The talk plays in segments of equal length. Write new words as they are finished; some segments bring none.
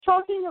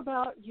Talking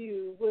About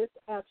You with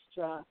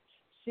ESTRA,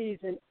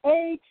 Season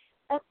 8,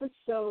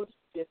 Episode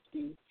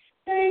 50.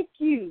 Thank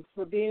you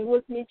for being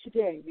with me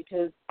today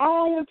because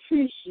I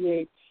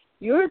appreciate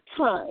your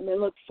time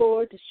and look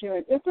forward to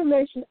sharing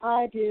information,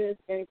 ideas,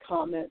 and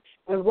comments.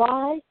 And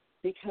why?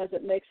 Because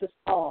it makes us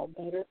all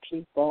better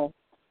people.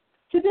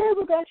 Today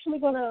we're actually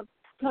going to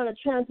kind of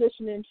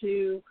transition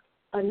into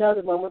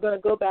another one. We're going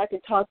to go back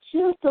and talk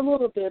just a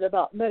little bit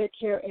about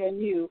Medicare and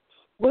You,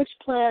 which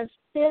plans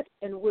fit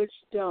and which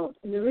don't.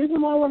 And the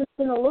reason why I want to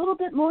spend a little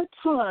bit more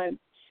time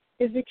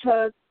is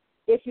because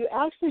if you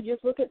actually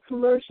just look at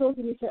commercials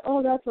and you say,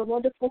 oh, that's a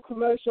wonderful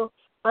commercial,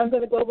 I'm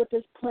going to go with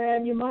this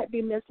plan, you might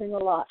be missing a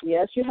lot.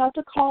 Yes, you have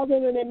to call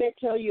them and they may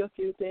tell you a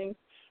few things,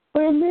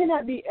 but it may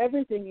not be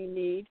everything you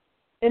need,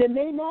 and it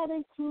may not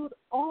include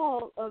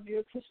all of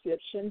your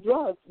prescription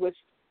drugs, which,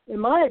 in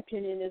my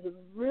opinion, is a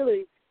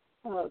really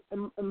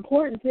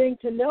important thing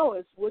to know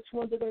is which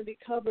ones are going to be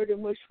covered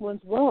and which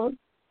ones won't.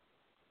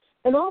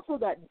 And also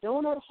that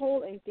donut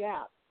hole and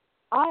gap.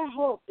 I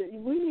hope that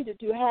we need to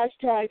do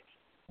hashtag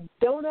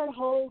donut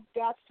hole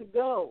got to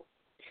go.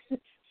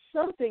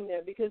 Something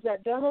there, because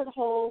that donut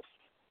hole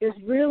is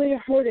really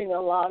hurting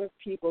a lot of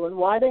people. And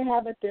why they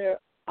have it there,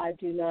 I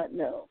do not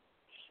know.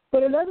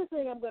 But another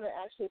thing I'm going to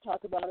actually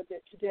talk about a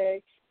bit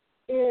today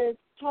is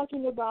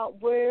talking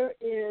about where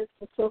is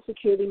the Social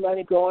Security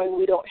money going?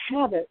 We don't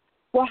have it.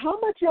 Well, how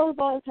much of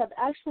us have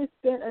actually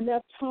spent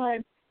enough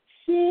time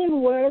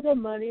seeing where the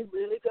money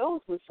really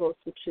goes with Social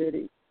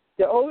Security?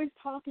 They're always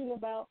talking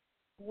about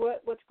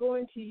what's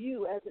going to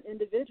you as an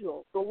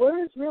individual, but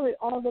where is really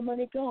all the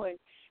money going?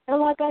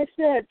 And like I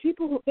said,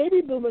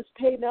 baby boomers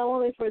paid not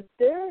only for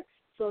their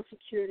Social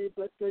Security,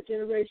 but the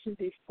generation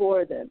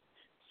before them.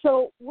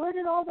 So where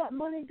did all that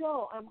money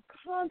go? I'm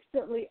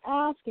constantly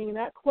asking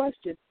that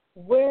question.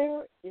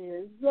 Where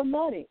is the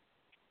money?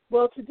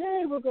 Well,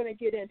 today we're going to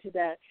get into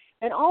that.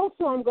 And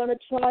also I'm going to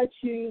try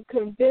to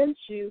convince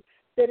you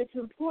that it's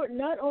important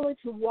not only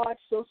to watch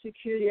Social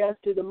Security as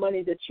to the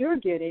money that you're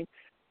getting,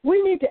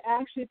 we need to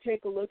actually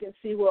take a look and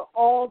see where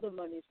all the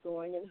money's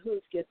going and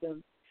who's getting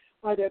them.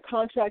 Are there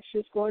contracts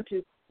just going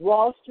to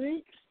Wall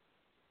Street?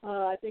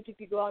 I think if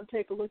you go out and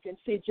take a look and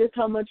see just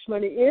how much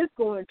money is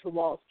going to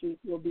Wall Street,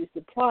 you'll be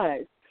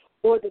surprised.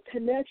 Or the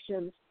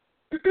connections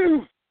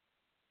between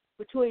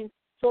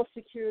Social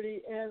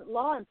Security and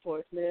law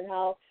enforcement and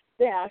how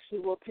they actually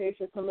will pay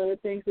for some of the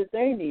things that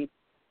they need.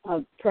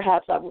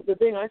 Perhaps the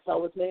thing I saw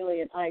was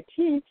mainly in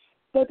IT,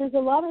 but there's a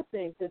lot of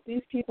things that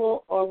these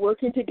people are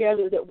working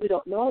together that we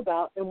don't know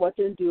about and what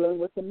they're doing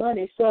with the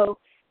money. So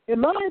in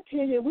my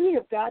opinion, we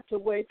have got to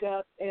wake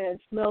up and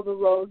smell the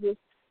roses,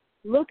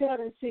 look out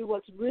and see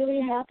what's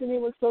really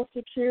happening with Social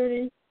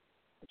Security.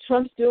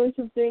 Trump's doing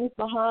some things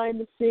behind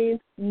the scenes.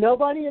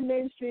 Nobody in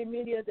mainstream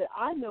media that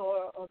I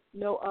know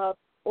of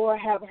or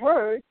have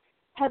heard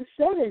have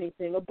said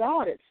anything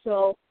about it.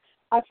 So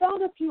I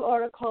found a few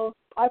articles.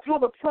 I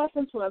have a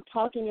preference when I'm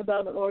talking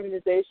about an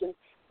organization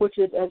which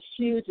is as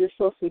huge as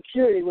Social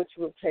Security, which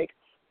will take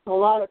a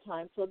lot of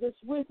time. So this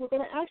week we're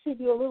going to actually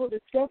do a little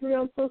discovery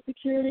on Social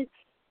Security,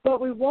 but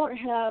we won't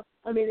have,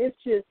 it's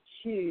just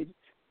huge.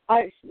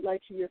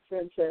 Like your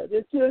friend said,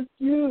 it's just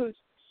huge.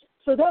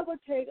 So that would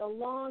take a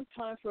long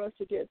time for us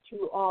to get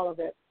through all of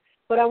it.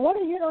 But I want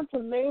to hit on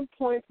some main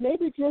points,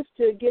 maybe just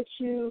to get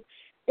you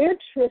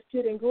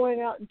interested in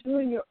going out and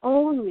doing your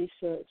own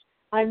research.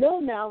 I know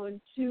now in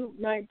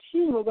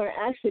 2019 we're going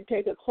to actually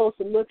take a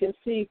closer look and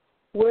see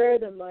where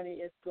the money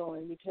is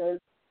going, because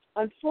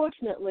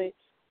unfortunately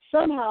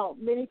somehow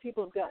many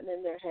people have gotten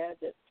in their head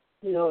that,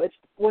 it's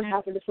what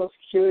happened to Social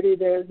Security,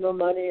 there's no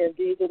money, and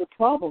these are the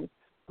problems.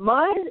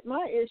 My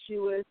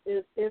issue is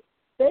if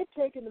they've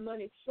taken the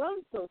money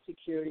from Social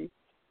Security,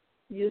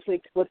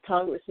 usually with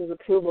Congress's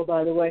approval,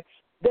 by the way,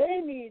 they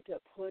need to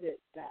put it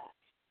back.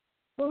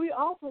 But we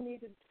also need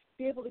to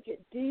be able to get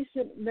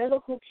decent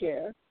medical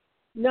care,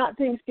 not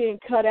things being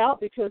cut out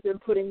because they're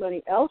putting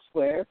money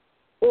elsewhere,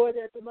 or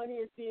that the money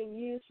is being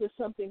used for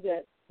something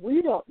that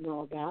we don't know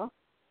about.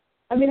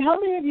 How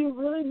many of you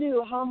really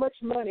knew how much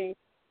money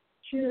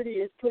Security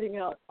is putting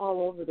out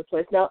all over the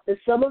place? Now, is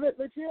some of it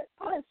legit?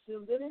 I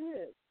assume that it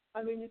is.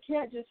 You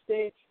can't just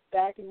stay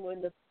back in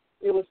when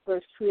it was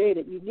first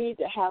created. You need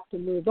to have to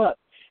move up.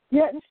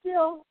 Yet and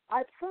still,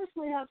 I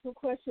personally have some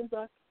questions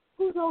on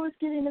who's always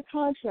getting the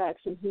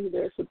contracts and who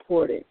they're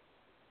supporting.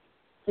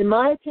 In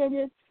my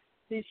opinion,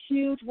 these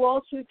huge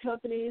Wall Street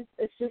companies,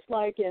 it's just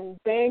like in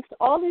banks,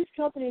 all these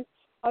companies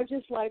are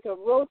just like a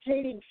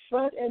rotating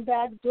front and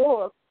back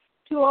door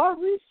to our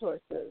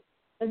resources.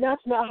 And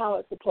that's not how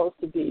it's supposed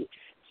to be.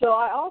 So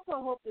I also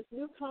hope this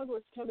new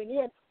Congress coming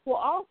in will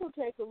also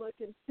take a look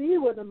and see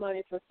where the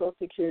money for Social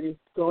Security is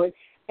going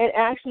and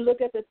actually look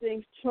at the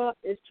things Trump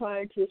is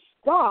trying to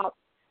stop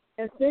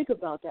and think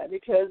about that.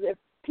 Because if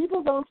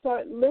people don't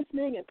start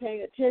listening and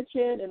paying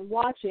attention and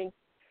watching,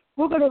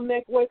 we're going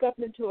to wake up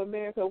into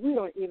America we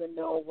don't even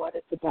know what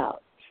it's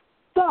about.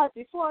 But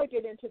before I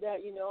get into that,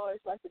 I always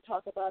like to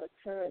talk about a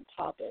current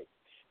topic.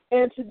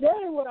 And today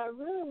what I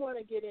really want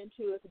to get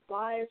into is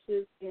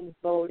biases in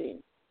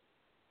voting.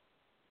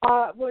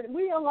 when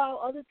we allow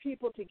other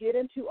people to get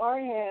into our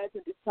heads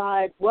and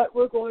decide what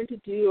we're going to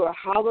do or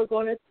how we're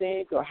going to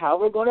think or how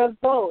we're going to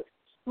vote,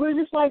 we're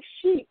just like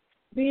sheep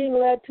being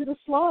led to the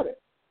slaughter.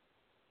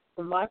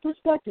 From my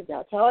perspective,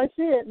 that's how I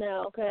see it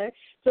now, okay?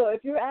 So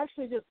if you're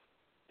actually just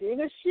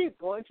being a sheep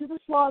going to the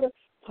slaughter,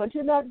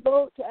 punching that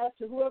vote to ask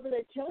to whoever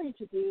they tell you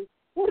to do,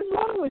 what is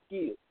wrong with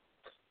you?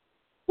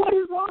 What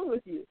is wrong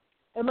with you?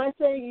 Am I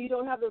saying you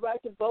don't have the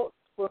right to vote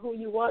for who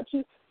you want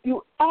to?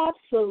 You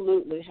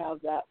absolutely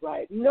have that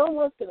right. No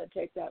one's going to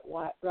take that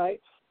right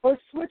or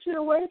switch it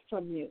away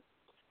from you.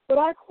 But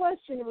I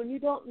question when you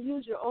don't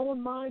use your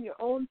own mind, your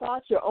own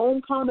thoughts, your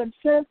own common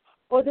sense,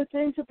 or the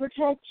things to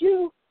protect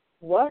you,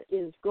 what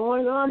is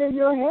going on in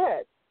your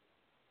head?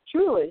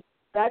 Truly,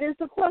 that is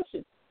the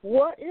question.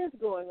 What is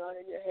going on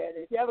in your head?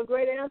 If you have a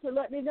great answer,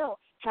 let me know.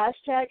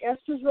 Hashtag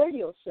ESTRA's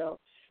Radio Show.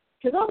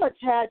 Because I'm a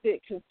tad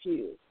bit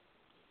confused.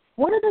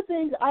 One of the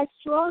things I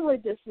strongly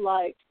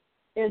disliked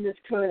in this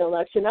current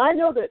election, I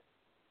know that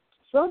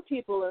some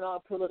people in our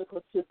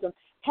political system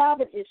have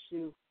an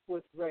issue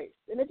with race.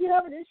 And if you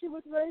have an issue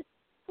with race,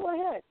 go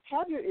ahead,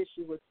 have your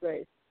issue with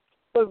race.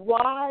 But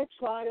why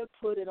try to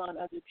put it on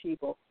other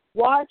people?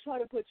 Why try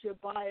to put your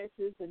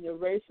biases and your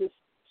racist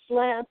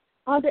slants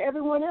onto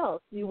everyone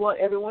else? You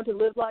want everyone to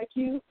live like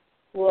you?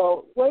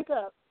 Well, wake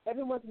up.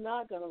 Everyone's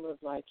not going to live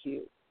like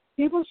you.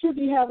 People should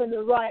be having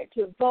the right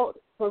to vote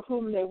for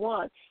whom they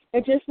want.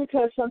 And just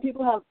because some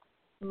people have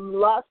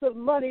lots of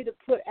money to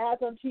put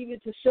ads on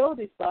TV to show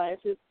these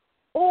biases,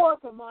 or,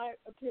 from my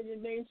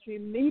opinion,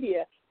 mainstream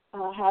media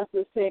has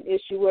the same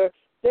issue where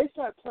they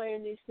start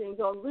playing these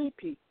things on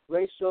repeat.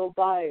 Racial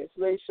bias,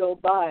 racial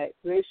bias,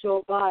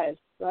 racial bias,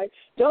 right?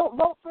 Don't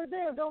vote for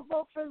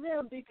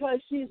them because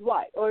she's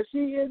white, or she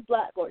is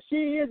black, or she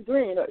is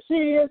green, or she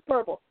is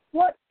purple,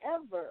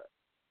 whatever.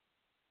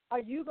 Are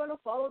you going to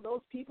follow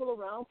those people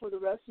around for the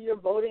rest of your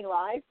voting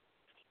life?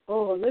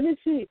 Oh, let me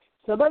see.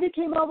 Somebody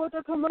came out with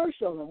a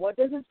commercial, and what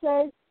does it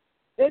say?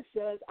 It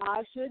says,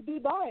 I should be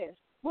biased.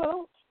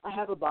 Well, I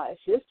have a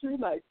biased history.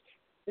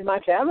 In my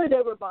family,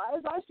 they were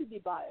biased. I should be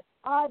biased.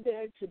 I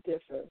beg to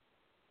differ.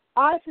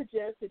 I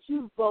suggest that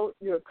you vote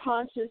your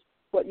conscience,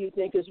 what you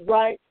think is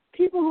right,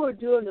 people who are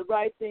doing the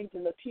right things,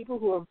 and the people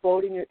who are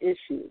voting your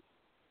issues.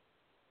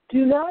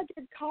 Do not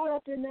get caught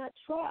up in that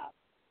trap.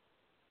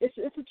 It's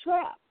a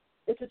trap.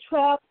 It's a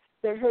trap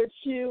that hurts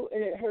you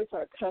and it hurts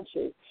our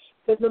country.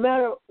 Because no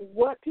matter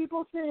what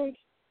people think,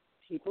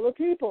 people are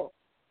people.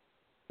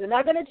 They're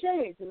not going to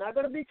change. They're not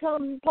going to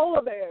become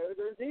polar bears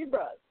or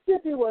zebras.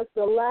 Mississippi was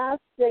the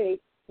last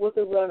state with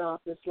a runoff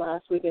this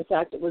last week. In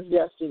fact, it was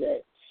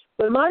yesterday.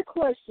 But my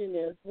question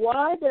is,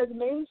 why does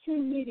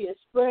mainstream media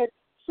spend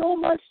so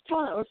much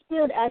time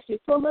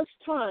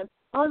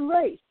on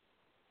race?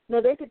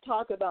 Now, they could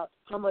talk about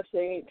how much they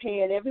ain't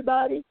paying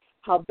everybody,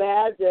 how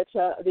bad that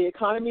the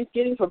economy is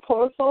getting for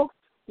poor folks,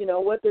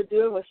 what they're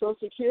doing with Social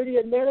Security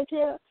and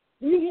Medicare.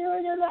 Do you hear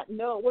any of that?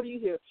 No. What do you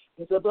hear?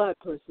 It's a black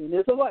person.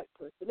 It's a white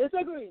person. It's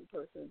a green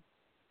person.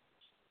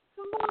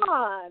 Come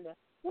on.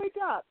 Wake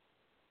up.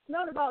 It's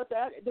not about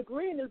that. The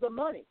green is the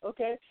money,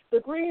 okay?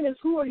 The green is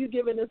who are you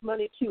giving this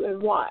money to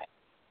and why.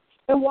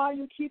 And why are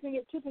you keeping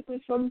it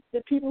typically from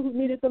the people who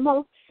need it the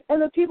most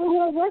and the people who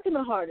are working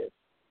the hardest?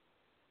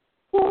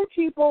 Poor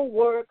people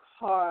work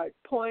hard,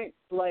 point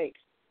blank.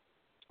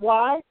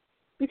 Why?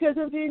 Because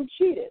they're being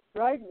cheated,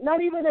 right?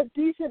 Not even a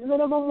decent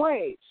minimum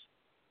wage,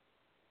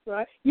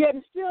 right? Yet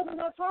still they're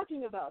not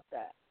talking about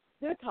that.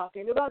 They're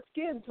talking about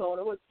skin tone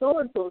and what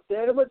so-and-so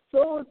said and what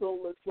so-and-so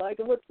looks like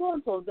and what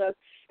so-and-so does.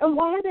 And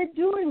why are they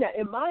doing that?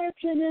 In my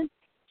opinion,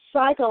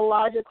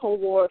 psychological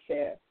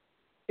warfare.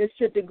 It's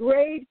to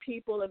degrade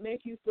people and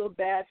make you feel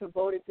bad for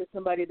voting for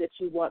somebody that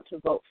you want to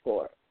vote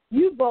for.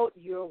 You vote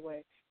your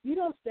way. You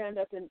don't stand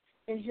up and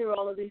hear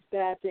all of these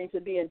bad things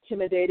and be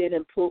intimidated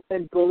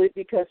and bullied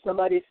because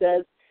somebody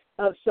says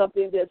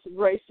something that's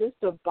racist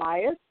or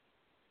biased.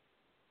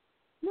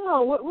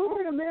 No,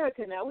 we're in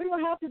America now. We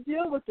don't have to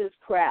deal with this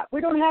crap. We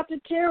don't have to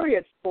carry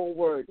it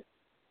forward.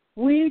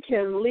 We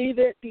can leave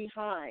it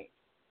behind.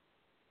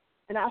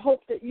 And I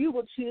hope that you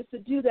will choose to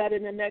do that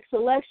in the next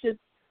election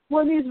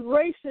when these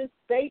racist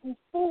baiting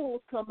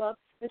fools come up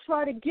and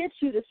try to get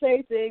you to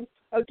say things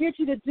or get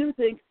you to do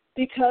things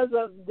because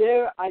of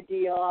their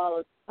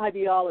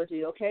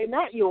ideology, okay?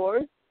 Not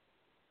yours.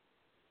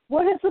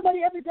 What has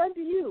somebody ever done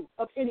to you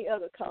of any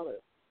other color,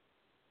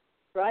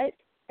 right?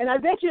 And I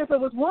bet you if it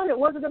was one, it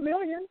wasn't a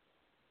million.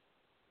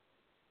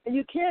 And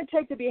you can't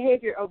take the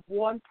behavior of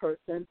one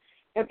person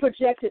and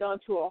project it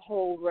onto a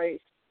whole race.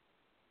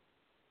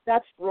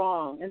 That's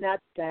wrong, and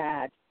that's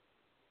bad.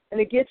 And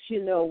it gets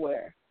you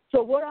nowhere.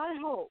 So what I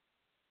hope,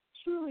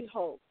 truly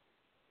hope,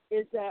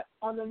 is that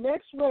on the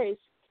next race,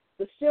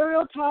 the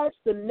stereotypes,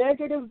 the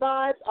negative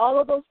vibes,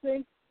 all of those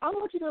things, I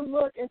want you to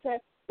look and say,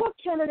 what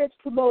candidate's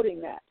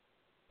promoting that?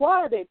 Why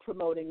are they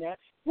promoting that?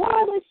 Why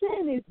are they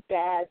saying these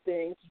bad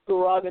things,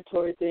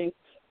 derogatory things?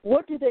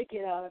 What do they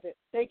get out of it?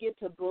 They get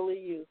to bully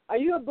you. Are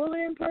you a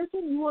bullying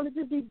person? You want to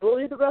just be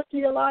bullied the rest of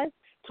your life?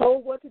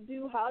 Told what to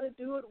do, how to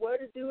do it, where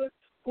to do it,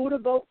 who to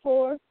vote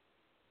for?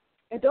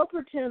 And don't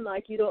pretend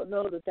like you don't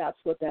know that that's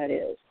what that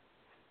is.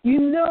 You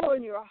know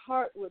in your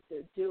heart what they're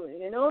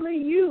doing, and only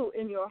you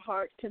in your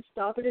heart can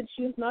stop it and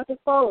choose not to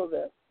follow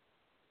them.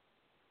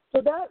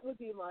 So that would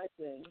be my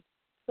thing.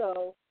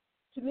 So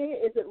to me,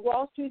 is it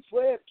Wall Street's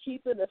way of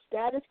keeping the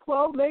status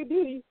quo?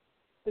 Maybe,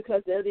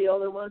 because they're the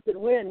only ones that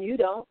win. You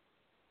don't.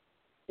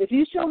 If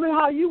you show me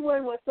how you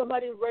win when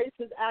somebody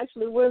races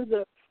actually wins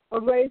a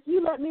race,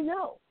 you let me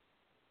know.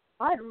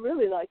 I'd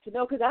really like to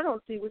know, because I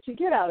don't see what you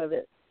get out of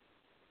it.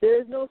 There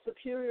is no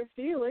superior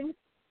feeling,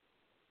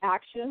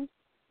 action.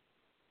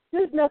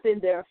 There's nothing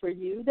there for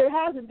you. There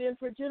hasn't been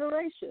for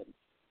generations.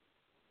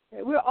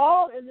 We're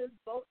all in this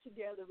boat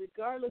together,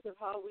 regardless of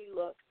how we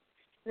look.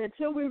 And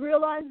until we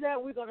realize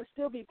that, we're going to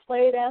still be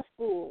played as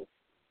fools.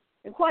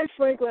 And quite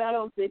frankly, I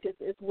don't think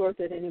it's worth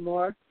it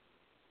anymore.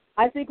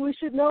 I think we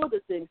should know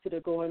the things that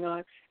are going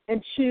on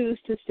and choose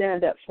to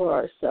stand up for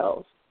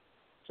ourselves.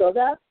 So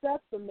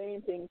that's the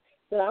main thing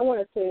that I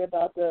want to say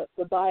about the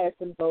bias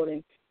in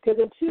voting.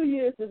 Because in 2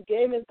 years, this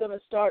game is going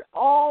to start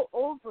all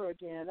over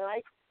again.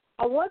 And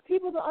I want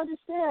people to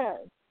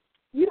understand,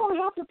 you don't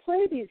have to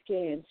play these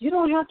games. You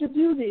don't have to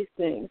do these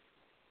things.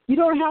 You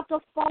don't have to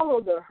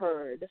follow the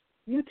herd.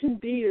 You can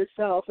be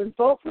yourself and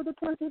vote for the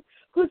person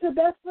who's the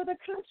best for the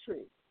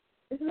country.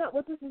 Isn't that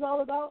what this is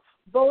all about?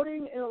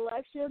 Voting in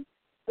elections,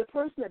 the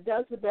person that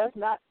does the best,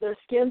 not their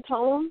skin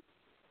tone,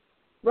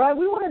 right?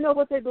 We want to know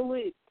what they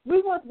believe.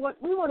 We want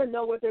to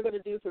know what they're going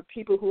to do for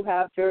people who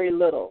have very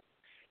little,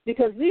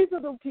 because these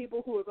are the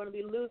people who are going to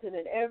be losing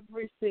in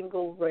every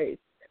single race.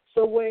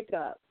 So wake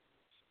up.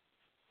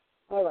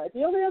 All right.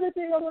 The only other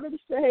thing I wanted to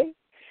say,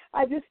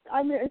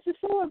 it's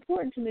just so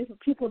important to me for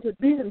people to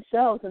be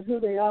themselves and who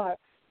they are,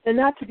 and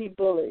not to be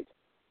bullied.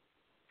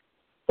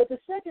 But the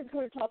second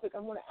current topic I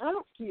want to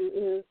ask you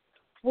is,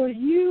 were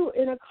you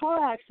in a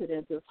car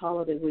accident this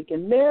holiday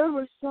weekend? There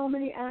were so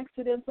many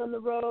accidents on the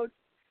road,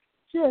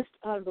 just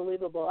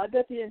unbelievable. I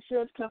bet the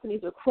insurance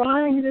companies are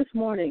crying this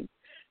morning.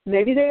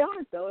 Maybe they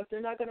aren't, though, if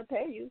they're not going to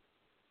pay you.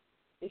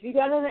 If you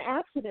got in an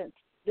accident,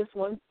 this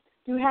one,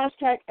 do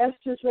hashtag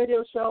ESTRA's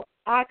radio show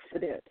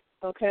accident,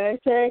 okay?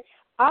 Say,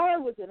 I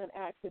was in an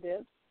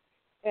accident,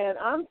 and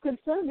I'm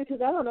concerned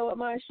because I don't know what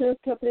my insurance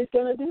company is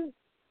going to do.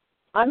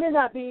 I may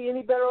not be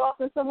any better off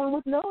than someone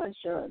with no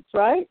insurance,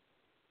 right?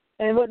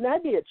 And wouldn't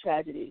that be a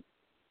tragedy?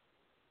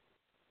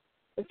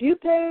 If you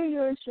pay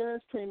your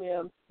insurance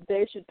premium,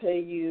 they should pay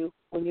you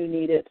when you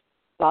need it.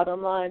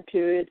 Bottom line,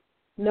 period.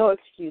 No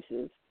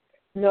excuses,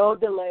 no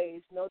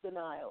delays, no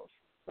denials,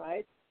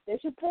 right? They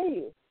should pay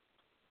you.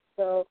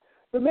 So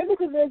remember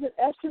to visit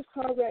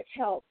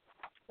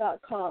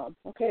ESTRAsCarWreckHelp.com,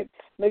 okay?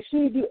 Make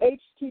sure you do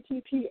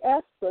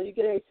HTTPS so you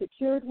get a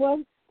secured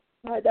one.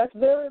 All right, that's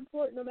very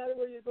important no matter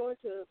whether you're going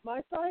to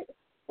my site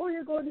or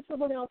you're going to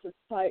someone else's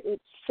site. It's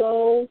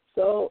so,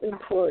 so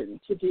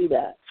important to do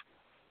that.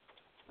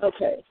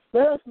 Okay,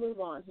 let us move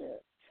on here.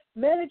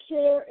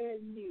 Medicare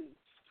and You.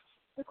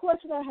 The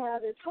question I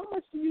have is, how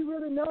much do you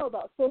really know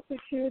about Social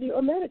Security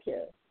or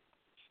Medicare?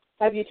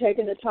 Have you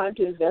taken the time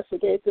to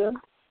investigate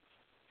them?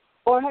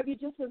 Or have you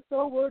just been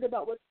so worried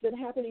about what's been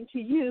happening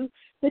to you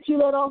that you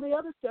let all the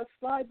other stuff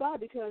slide by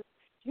because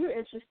you're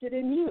interested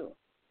in you?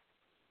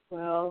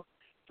 Well,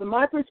 from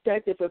my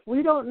perspective, if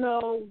we don't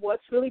know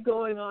what's really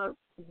going on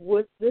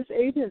with this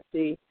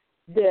agency,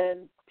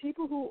 then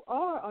people who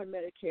are on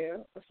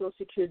Medicare or Social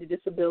Security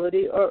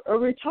disability or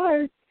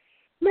retired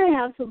may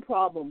have some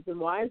problems. And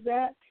why is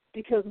that?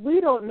 Because we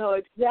don't know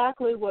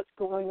exactly what's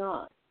going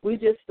on. We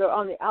just are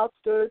on the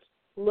outskirts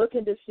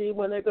looking to see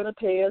when they're going to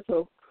pay us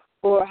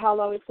or how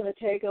long it's going to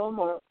take them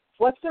or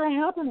what's going to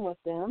happen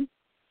with them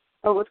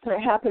or what's going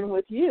to happen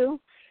with you,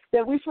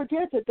 that we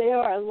forget that they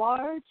are a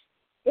large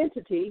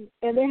entity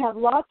and they have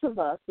lots of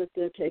us that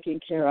they're taking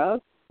care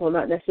of. Well,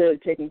 not necessarily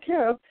taking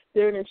care of.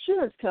 They're an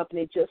insurance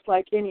company just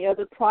like any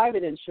other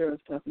private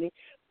insurance company.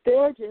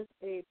 They're just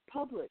a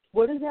public.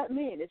 What does that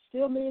mean? It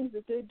still means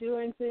that they're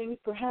doing things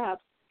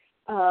perhaps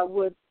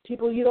with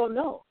people you don't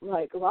know,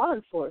 like law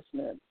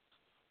enforcement.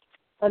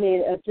 I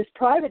mean, just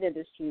private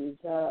industries,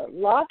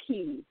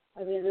 Lockheed.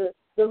 I mean,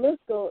 the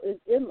list is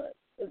endless.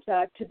 In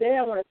fact, today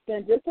I want to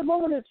spend just a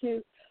moment or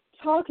two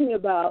talking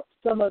about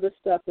some of the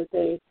stuff that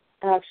they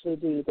actually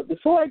do. But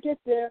before I get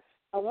there,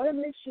 I want to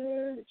make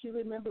sure that you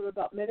remember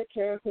about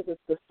Medicare because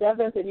it's the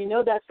 7th, and you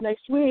know that's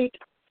next week,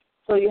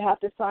 so you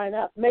have to sign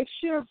up.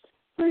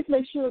 Please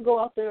make sure to go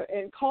out there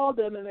and call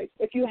them. And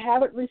if you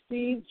haven't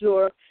received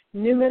your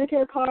new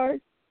Medicare card,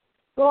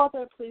 go out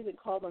there, please, and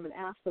call them and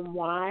ask them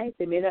why.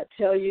 They may not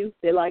tell you.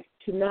 They like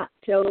to not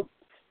tell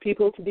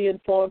people to be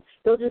informed.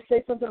 They'll just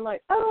say something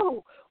like,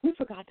 oh, we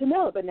forgot to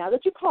know, but now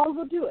that you called,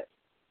 we'll do it.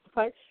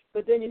 Right?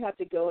 But then you have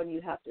to go and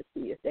you have to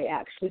see if they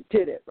actually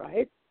did it,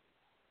 right?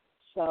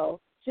 So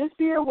just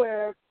be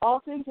aware, all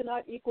things are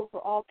not equal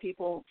for all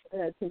people,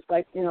 it seems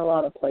like in a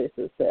lot of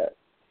places there.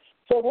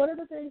 So one of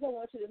the things I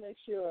want you to make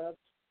sure of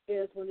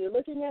is when you're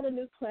looking at a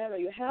new plan or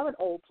you have an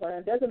old plan,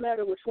 it doesn't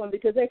matter which one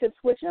because they can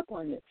switch up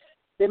on you.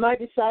 They might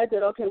decide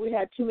that, okay, we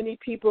had too many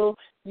people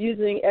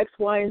using X,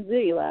 Y, and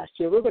Z last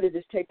year. We're going to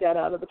just take that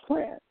out of the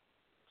plan.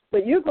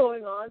 But you're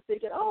going on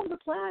thinking, oh, the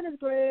plan is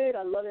great.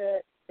 I love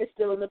it. It's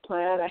still in the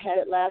plan. I had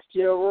it last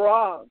year.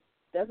 Wrong.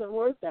 Doesn't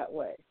work that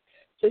way.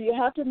 So you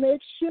have to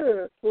make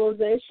sure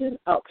hospitalization,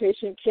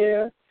 outpatient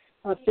care,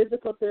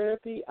 physical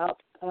therapy,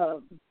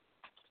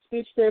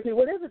 speech therapy,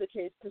 whatever the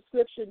case,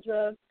 prescription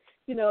drugs,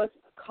 it's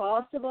the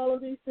cost of all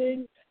of these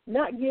things,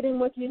 not getting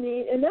what you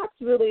need. And that's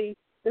really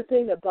the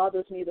thing that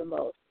bothers me the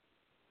most.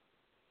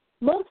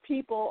 Most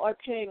people are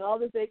paying all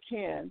that they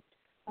can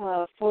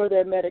for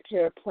their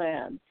Medicare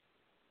plans.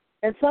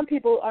 And some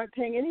people aren't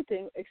paying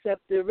anything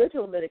except the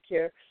original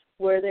Medicare,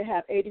 where they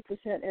have 80%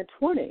 and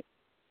 20%,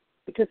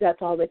 because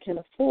that's all they can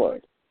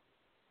afford.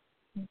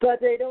 But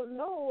they don't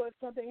know if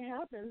something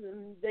happens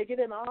and they get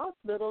in the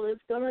hospital,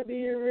 it's going to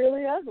be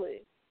really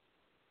ugly.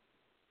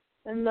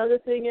 Another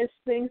thing is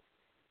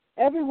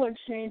everyone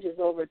changes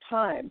over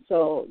time.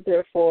 So,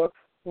 therefore,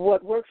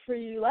 what worked for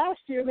you last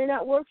year may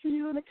not work for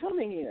you in the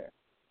coming year.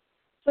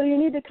 So you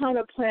need to kind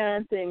of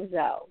plan things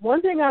out.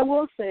 One thing I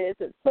will say is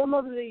that some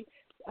of the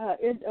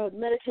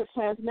Medicare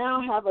plans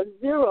now have a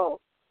zero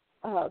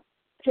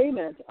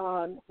payment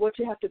on what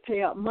you have to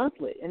pay out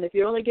monthly. And if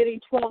you're only getting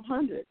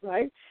 $1,200,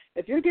 right?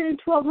 If you're getting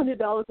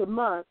 $1,200 a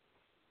month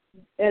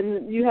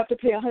and you have to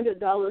pay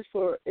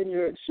 $100 in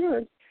your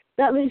insurance,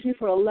 that leaves you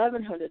for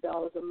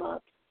 $1,100 a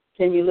month.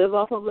 Can you live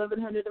off of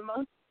 $1,100 a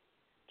month?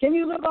 Can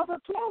you live off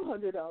of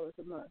 $1,200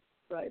 a month?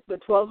 Right,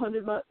 but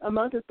 $1,200 a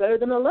month is better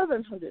than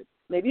 $1,100.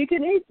 Maybe you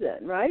can eat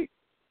then, right?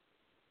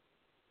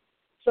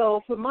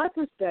 So from my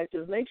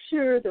perspective, make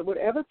sure that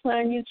whatever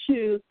plan you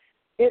choose,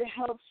 it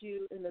helps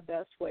you in the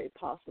best way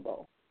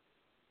possible.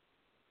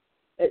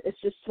 It's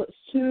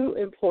too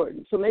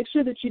important. So make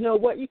sure that you know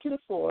what you can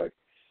afford.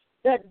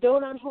 That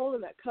donut hole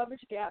and that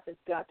coverage gap has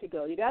got to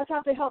go. You guys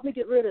have to help me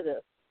get rid of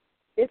this.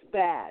 It's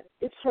bad.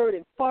 It's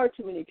hurting far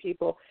too many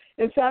people.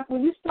 In fact,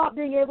 when you stop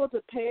being able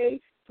to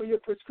pay for your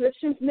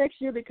prescriptions next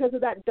year because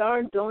of that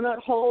darn donut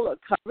hole or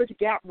coverage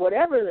gap,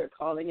 whatever they're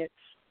calling it,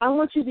 I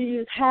want you to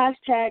use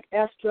hashtag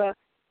ESTRA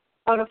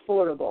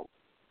unaffordable.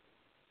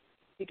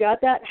 You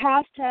got that?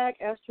 Hashtag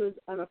ESTRA is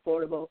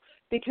unaffordable,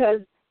 because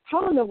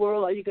how in the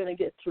world are you going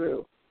to get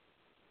through?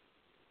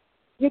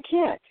 You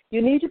can't.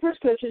 You need your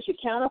prescriptions. You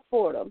can't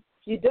afford them.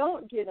 You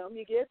don't get them.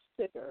 You get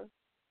sicker.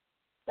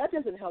 That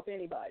doesn't help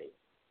anybody.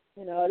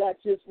 That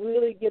just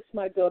really gets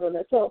my goat on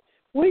that. So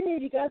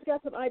you guys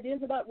got some ideas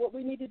about what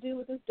we need to do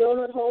with this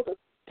donut hole, to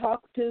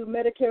talk to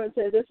Medicare and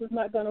say this is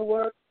not going to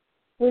work?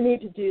 We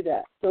need to do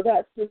that. So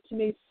that's just, to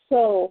me,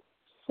 so,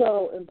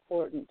 so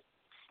important.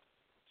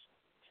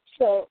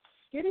 So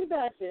getting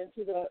back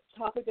into the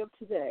topic of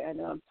today, I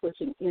know I'm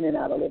switching in and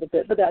out a little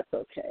bit, but that's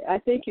okay. I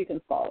think you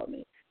can follow me.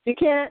 If you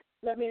can't,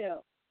 let me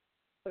know.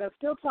 But I'm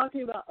still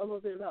talking about a little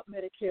bit about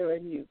Medicare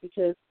and You,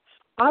 because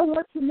I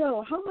want to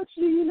know, how much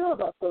do you know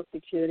about Social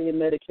Security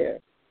and Medicare?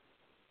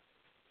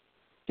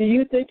 Do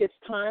you think it's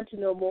time to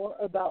know more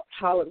about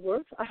how it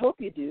works? I hope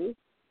you do,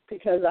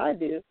 because I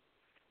do.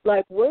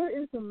 Like, where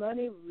is the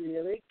money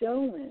really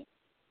going?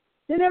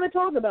 They never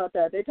talk about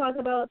that. They talk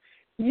about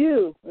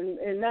you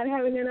and not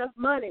having enough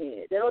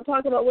money. They don't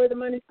talk about where the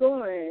money's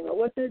going or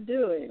what they're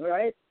doing,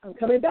 right? I'm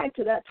coming back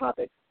to that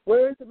topic.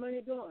 Where is the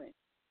money going?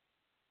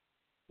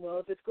 Well,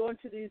 if it's going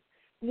to these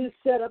new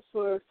setups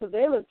for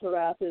surveillance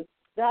harassers,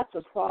 that's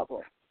a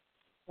problem,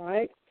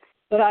 right?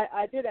 But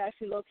I did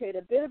actually locate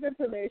a bit of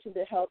information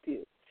to help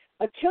you.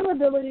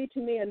 Accountability, to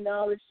me, and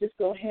knowledge just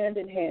go hand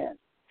in hand.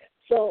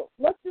 So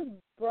let's just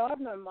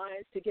broaden our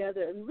minds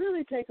together and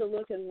really take a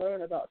look and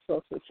learn about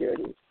Social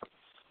Security.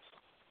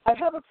 I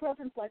have a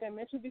preference, like I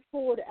mentioned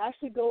before, to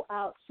actually go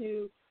out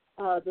to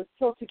the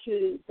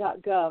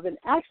socialsecurity.gov and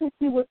actually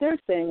see what they're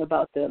saying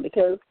about them,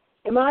 because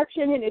in my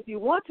opinion, if you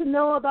want to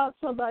know about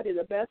somebody,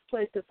 the best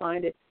place to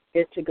find it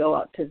is to go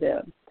out to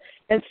them.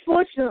 And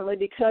fortunately,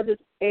 because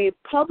it's a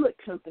public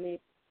company,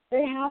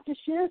 they have to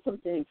share some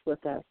things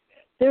with us.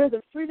 There is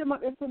a Freedom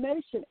of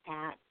Information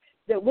Act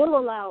that will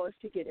allow us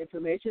to get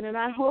information, and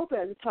I hope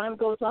as time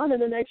goes on in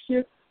the next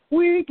year,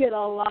 we get a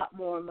lot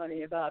more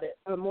money about it,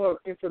 or more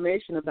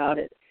information about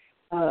it.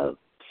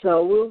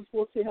 So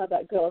we'll see how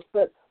that goes.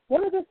 But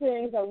one of the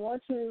things I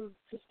want you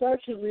to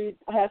start to read,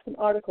 I have some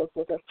articles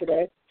with us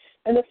today,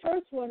 and the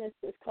first one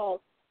is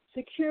called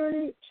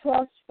Security,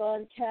 Trust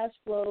Fund, Cash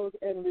Flows,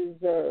 and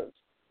Reserves.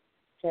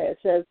 Okay, it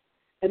says,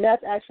 and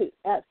that's actually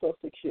at Social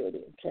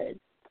Security, okay?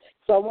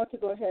 So I want to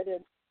go ahead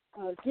and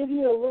give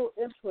you a little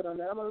input on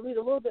that. I'm going to read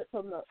a little bit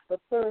from the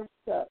first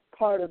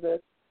part of this.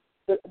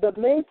 The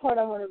main part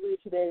I want to read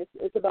today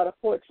is about a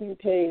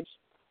 14-page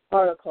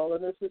article,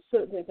 and there's just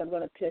certain things I'm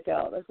going to pick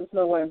out. There's just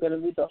no way I'm going to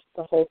read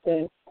the whole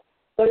thing.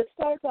 But it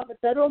starts off, the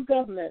federal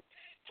government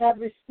have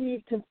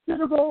received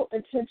considerable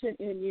attention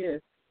in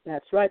years.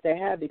 That's right, they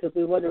have, because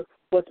we wonder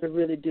what they're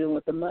really doing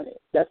with the money.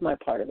 That's my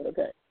part of it,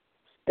 okay?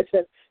 It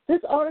says, this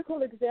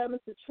article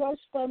examines the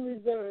trust fund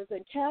reserves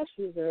and cash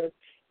reserves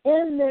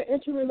and their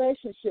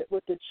interrelationship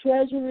with the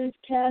Treasury's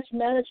cash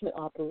management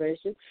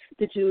operation.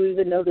 Did you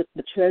even know that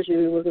the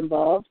Treasury was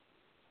involved?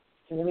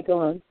 Okay, let me go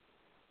on.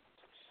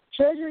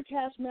 Treasury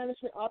cash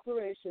management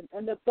operation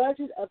and the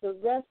budget of the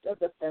rest of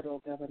the federal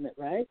government,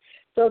 right?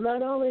 So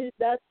not only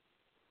that's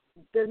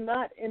they're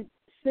not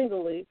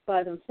singly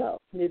by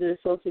themselves, neither is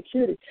Social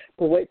Security.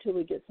 But wait till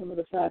we get some of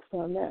the facts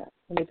on that.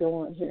 Let me go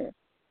on here.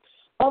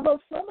 Although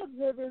some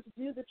observers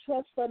view the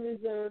trust fund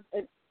reserve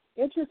and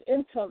interest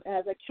income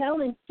as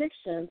accounting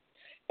fiction,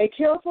 a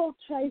careful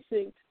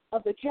tracing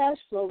of the cash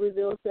flow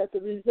reveals that the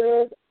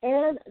reserves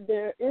and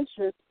their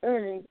interest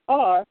earnings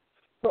are,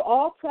 for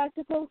all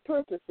practical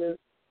purposes,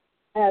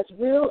 as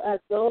real as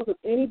those of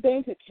any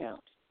bank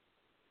account.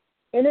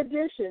 In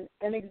addition,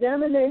 an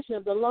examination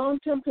of the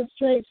long-term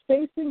constraints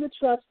facing the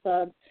trust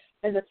fund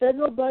and the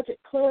federal budget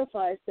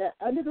clarifies that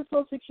under the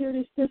Social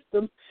Security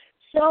system's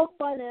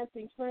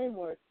self-financing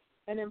framework,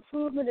 an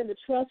improvement in the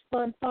trust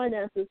fund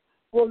finances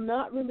will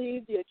not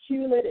relieve the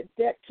accumulated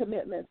debt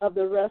commitment of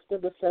the rest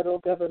of the federal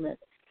government.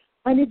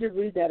 I need to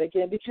read that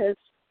again because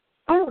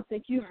I don't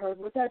think you heard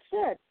what that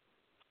said.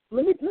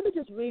 Let me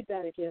just read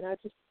that again.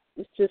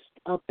 It's just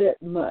a bit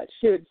much.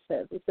 Here it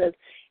says,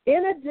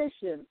 in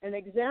addition, an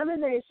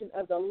examination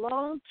of the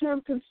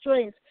long-term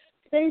constraints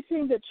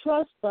facing the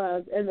trust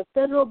funds and the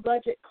federal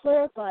budget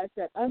clarifies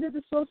that under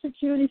the Social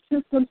Security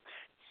system's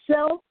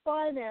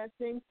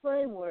self-financing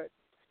framework,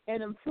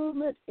 an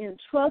improvement in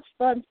trust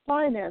fund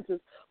finances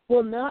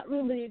will not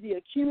relieve the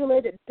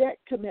accumulated debt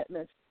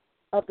commitments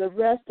of the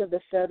rest of the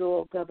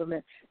federal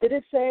government. Did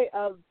it say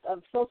of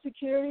Social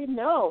Security?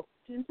 No.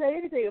 It didn't say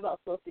anything about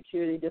Social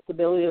Security,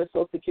 disability, or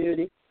Social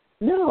Security.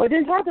 No, it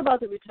didn't talk about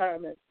the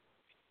retirement.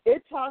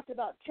 It talked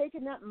about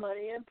taking that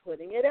money and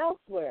putting it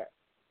elsewhere.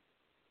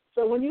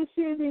 So when you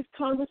see these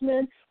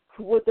congressmen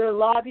with their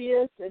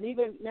lobbyists, and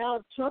even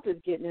now Trump is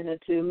getting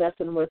into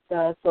messing with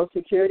Social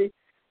Security,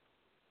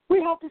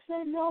 we have to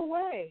say no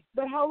way.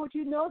 But how would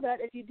you know that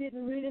if you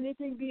didn't read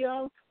anything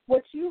beyond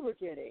what you were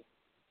getting?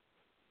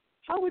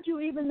 How would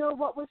you even know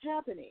what was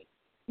happening?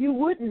 You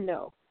wouldn't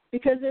know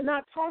because they're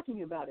not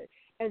talking about it.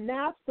 And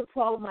that's the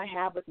problem I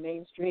have with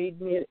mainstream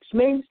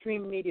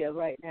media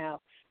right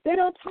now. They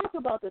don't talk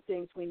about the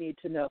things we need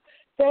to know.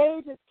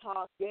 They just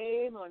talk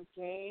game on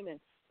game, and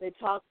they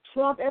talk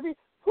Trump.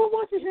 Who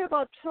wants to hear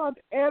about Trump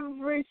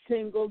every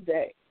single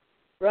day,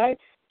 right?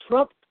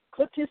 Trump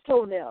clipped his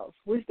toenails.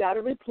 We've got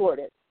to report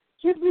it.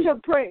 Give me a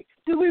break.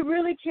 Do we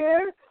really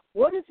care?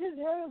 What does his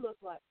hair look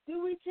like?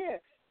 Do we care?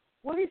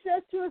 What he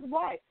says to his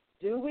wife?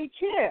 Do we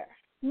care?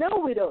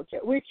 No, we don't care.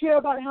 We care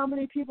about how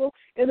many people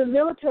in the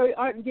military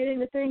aren't getting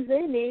the things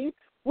they need.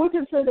 We're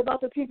concerned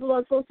about the people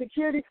on Social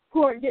Security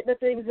who aren't getting the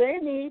things they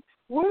need.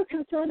 We're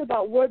concerned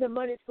about where the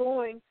money's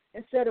going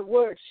instead of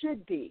where it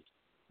should be.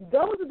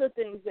 Those are the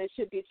things they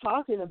should be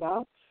talking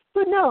about.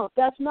 But no,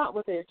 that's not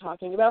what they're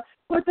talking about.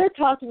 What they're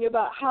talking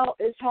about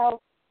is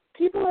how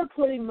people are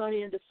putting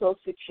money into Social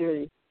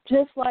Security,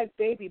 just like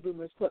baby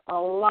boomers put a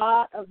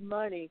lot of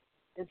money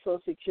in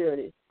Social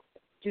Security.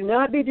 Do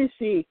not be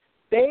deceived.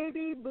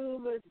 Baby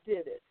boomers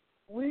did it.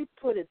 We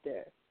put it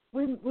there.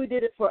 We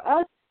did it for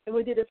us, and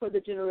we did it for the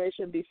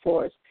generation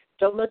before us.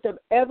 Don't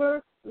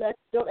ever let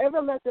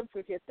them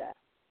forget that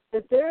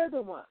they're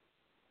the ones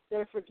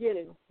that are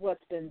forgetting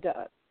what's been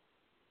done.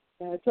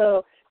 And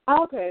so,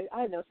 okay,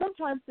 I know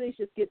sometimes things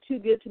just get too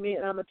good to me,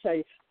 and I'm gonna tell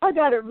you, I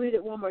gotta read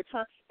it one more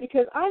time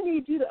because I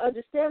need you to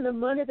understand the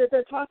money that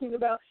they're talking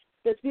about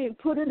that's being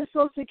put into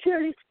Social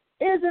Security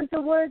isn't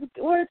the where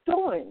it's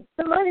going.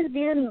 The money's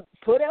being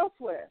put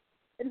elsewhere.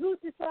 And who's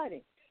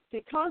deciding?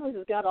 See, Congress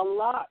has got a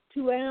lot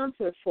to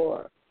answer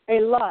for,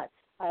 a lot.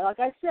 Like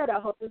I said, I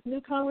hope this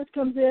new Congress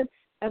comes in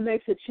and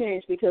makes a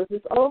change because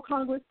this old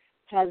Congress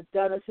has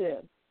done us in.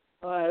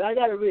 All right, I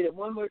got to read it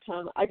one more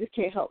time. I just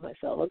can't help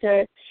myself,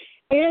 okay?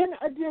 In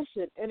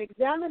addition, an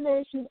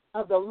examination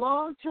of the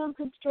long-term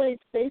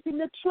constraints facing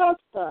the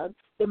trust fund,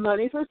 the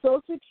money for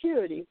Social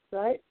Security,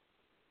 right?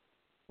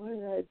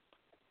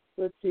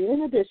 Let's see.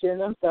 In addition,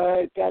 I'm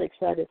sorry, I got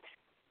excited.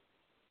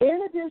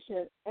 In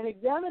addition, an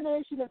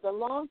examination of the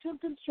long-term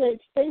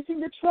constraints facing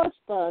the trust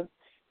funds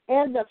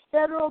and the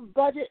federal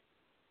budget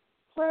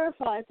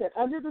clarifies that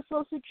under the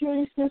Social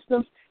Security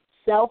system's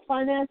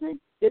self-financing,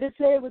 did it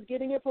say it was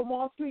getting it from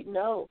Wall Street?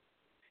 No.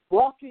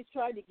 Wall Street's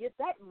trying to get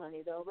that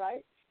money, though,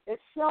 right?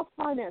 It's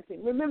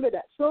self-financing. Remember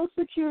that. Social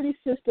Security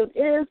system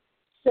is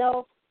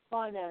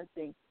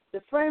self-financing.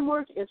 The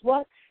framework is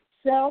what?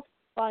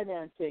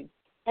 Self-financing.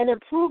 An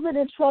improvement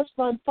in trust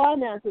fund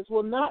finances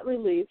will not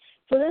relieve.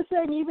 So they're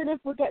saying even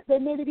if they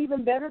made it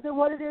even better than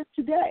what it is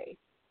today,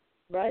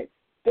 right?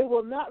 They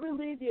will not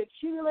relieve the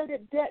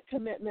accumulated debt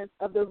commitments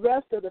of the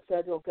rest of the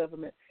federal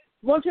government.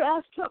 Won't you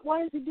ask Trump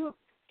why is he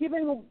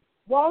giving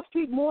Wall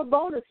Street more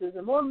bonuses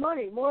and more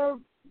money,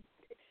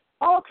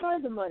 all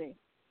kinds of money?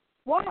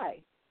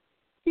 Why?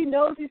 He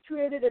knows he's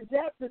created a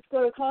debt that's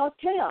going to cause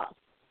chaos.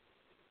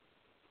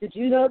 Did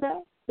you know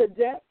that? The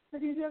debt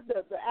that he did,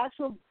 the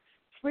actual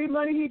free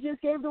money he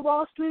just gave to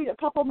Wall Street a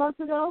couple months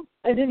ago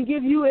and didn't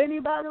give you any,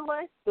 by the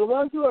way, the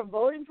ones who are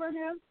voting for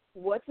him,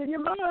 what's in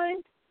your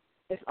mind?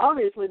 It's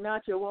obviously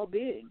not your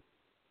well-being.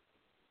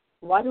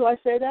 Why do I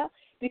say that?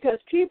 Because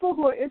people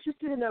who are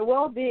interested in their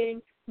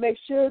well-being make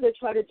sure they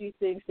try to do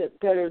things that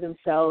better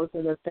themselves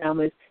and their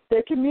families,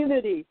 their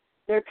community,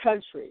 their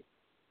country.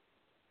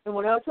 And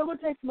when someone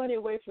takes money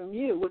away from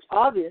you, which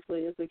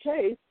obviously is the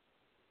case,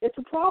 It's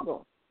a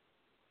problem.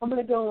 I'm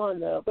going to go on,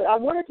 though. But I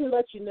wanted to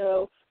let you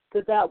know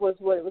that was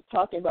what it was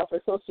talking about for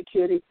Social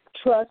Security,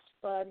 trust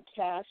fund,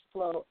 cash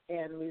flow,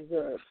 and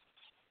reserves.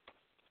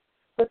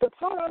 But the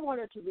part I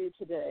wanted to read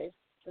today,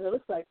 and it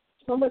looks like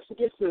so much to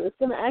get through, it's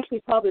going to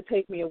actually probably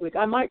take me a week.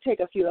 I might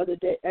take a few other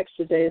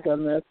extra days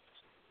on this,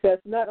 because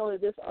not only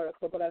this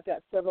article, but I've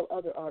got several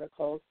other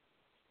articles.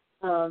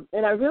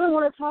 And I really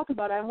want to talk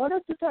about it. I want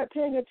us to start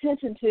paying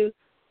attention to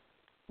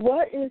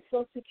what is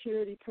Social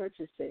Security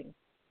purchasing?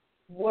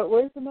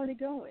 Where's the money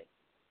going?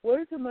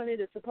 Where's the money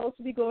that's supposed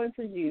to be going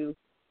for you?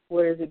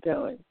 Where is it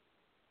going?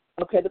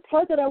 Okay, the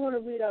part that I want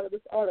to read out of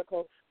this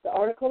article, the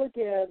article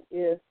again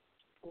is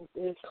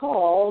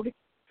called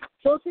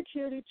Social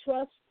Security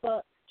Trust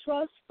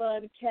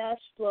Fund, Cash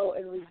Flow,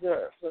 and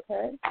Reserves,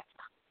 okay?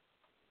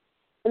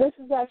 And this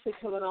is actually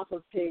coming off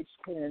of page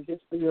 10,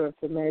 just for your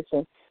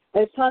information.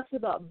 And it talks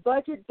about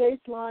budget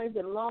baselines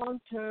and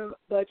long-term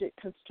budget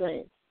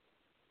constraints.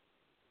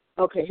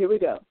 Okay, here we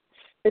go.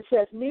 It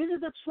says, neither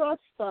the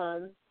trust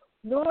fund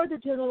nor the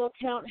general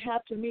account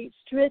have to meet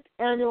strict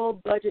annual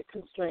budget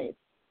constraints.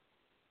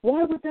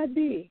 Why would that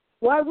be?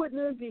 Why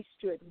wouldn't there be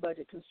strict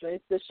budget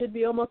constraints? There should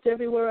be almost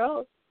everywhere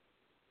else.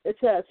 It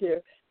says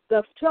here,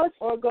 the trust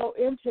or go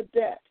into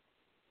debt,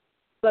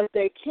 but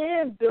they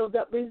can build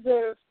up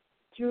reserves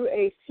through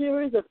a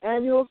series of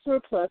annual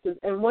surpluses,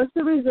 and once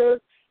the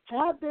reserves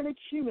have been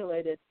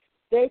accumulated,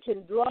 they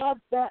can draw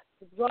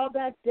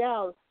back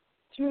down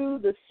through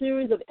the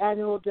series of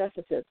annual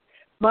deficits.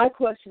 My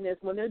question is,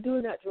 when they're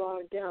doing that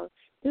drawing down,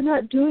 they're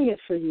not doing it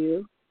for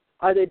you.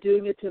 Are they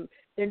doing it to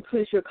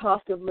increase your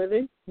cost of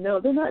living? No,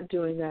 they're not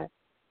doing that.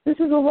 This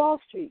is a Wall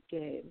Street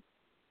game.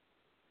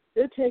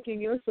 They're taking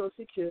your Social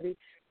Security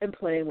and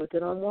playing with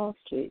it on Wall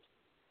Street.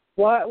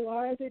 Why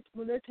are they,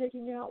 when they're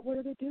taking out, what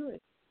are they doing?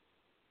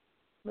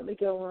 Let me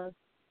go on.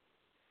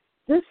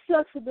 This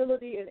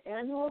flexibility in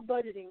annual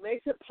budgeting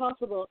makes it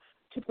possible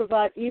to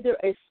provide either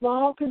a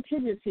small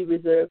contingency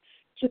reserve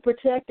to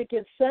protect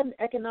against sudden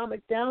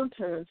economic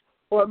downturns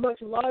or a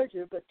much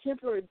larger but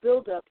temporary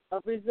buildup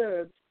of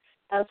reserves,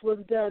 as was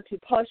done to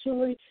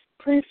partially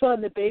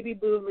pre-fund the baby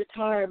boom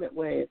retirement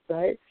wave,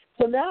 right?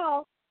 So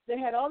now they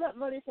had all that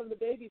money from the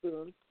baby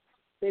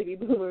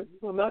boomers,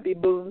 well, not be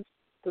booms,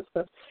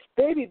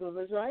 baby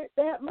boomers, right?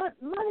 They had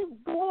money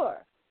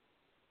galore,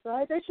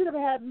 right? They should have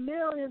had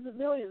millions and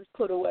millions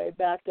put away,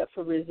 backed up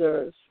for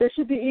reserves. There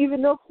should be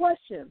even no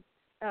question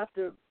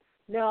after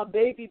now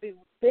baby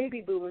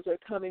boomers are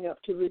coming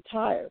up to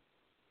retire.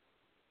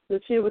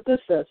 Let's hear what this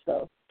says,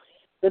 though.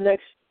 The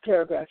next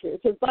paragraph here.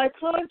 It says, by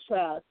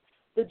contrast,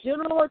 the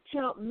general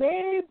account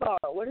may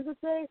borrow. What does it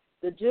say?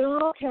 The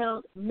general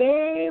account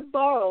may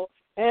borrow,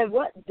 and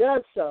what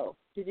does so?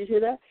 Did you hear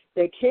that?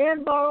 They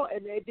can borrow,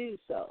 and they do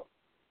so.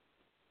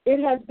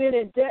 It has been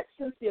in debt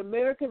since the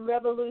American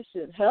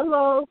Revolution.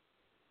 Hello.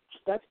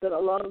 That's been a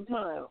long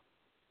time,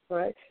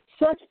 right?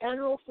 Such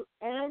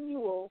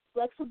annual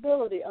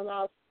flexibility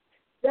allows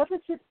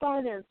deficit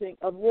financing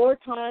of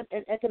wartime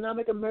and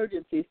economic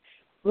emergencies,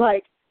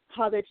 like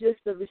how the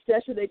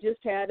recession they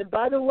just had. And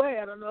by the way,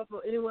 I don't know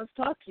if anyone's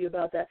talked to you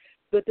about that,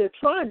 but they're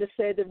trying to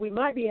say that we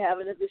might be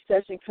having a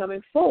recession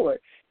coming forward.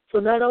 So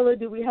not only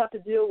do we have to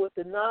deal with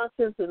the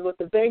nonsense and what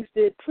the banks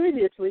did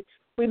previously,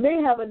 we may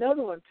have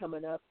another one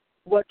coming up,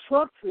 what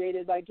Trump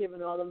created by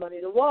giving all the money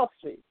to Wall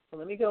Street. So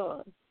let me go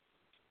on.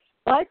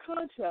 By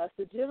contrast,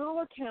 the general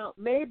account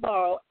may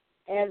borrow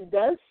and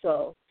does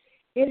so.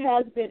 It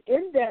has been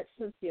in debt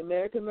since the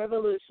American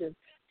Revolution.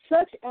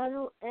 Such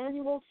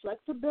annual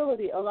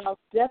flexibility allows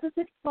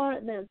deficit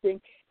financing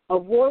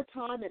of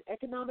wartime and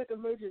economic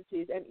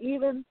emergencies, and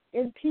even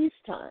in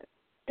peacetime.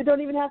 It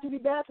don't even have to be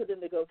bad for them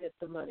to go get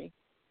the money.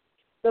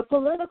 The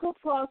political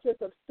process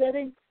of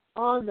setting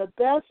on the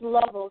best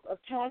levels of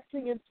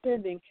taxing and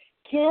spending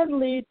can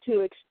lead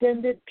to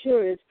extended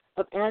periods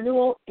of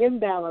annual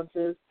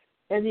imbalances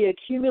and the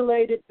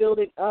accumulated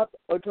building up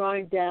or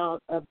drawing down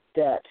of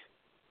debt.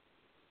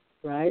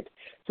 Right?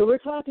 So we're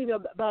talking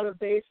about a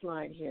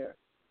baseline here,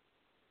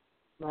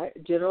 right?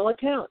 General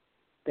account.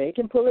 They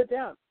can pull it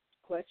down.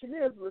 Question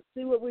is, let's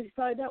see what we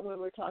find out when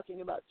we're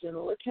talking about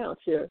general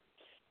accounts here.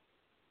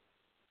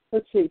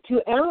 Let's see.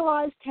 To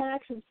analyze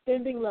tax and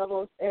spending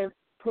levels and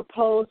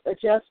propose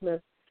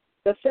adjustments,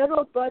 the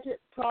federal budget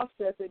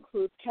process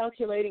includes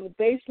calculating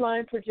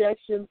baseline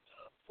projections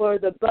for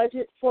the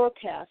budget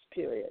forecast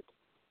period.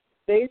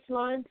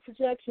 Baseline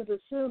projections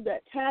assume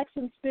that tax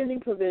and spending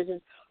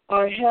provisions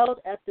are held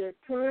at their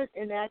current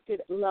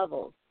enacted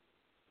levels.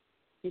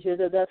 You hear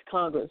that? That's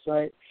Congress,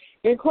 right?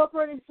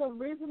 Incorporating some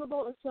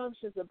reasonable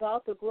assumptions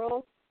about the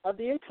growth of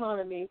the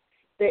economy,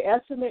 they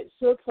estimate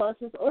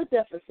surpluses or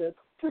deficits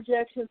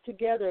projections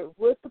together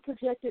with the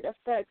projected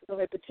effects of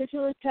a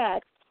particular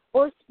tax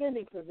or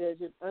spending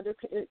provision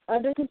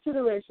under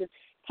consideration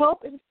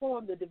help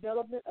inform the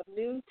development of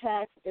new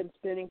tax and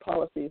spending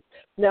policies.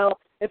 Now,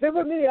 if it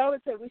were me, I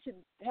would say we should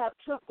have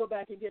Trump go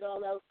back and get all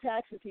those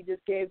taxes he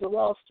just gave to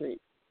Wall Street,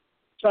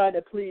 trying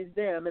to please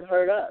them and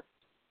hurt us.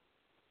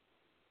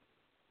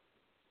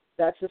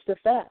 That's just a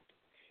fact.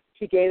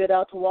 He gave it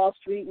out to Wall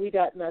Street. We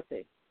got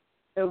nothing.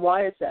 And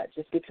why is that?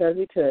 Just because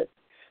we could.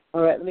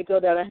 All right, let me go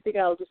down. I think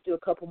I'll just do a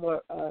couple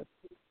more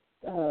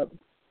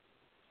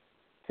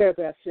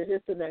paragraphs here.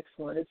 Here's the next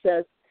one. It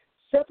says,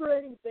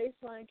 separating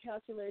baseline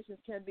calculations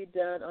can be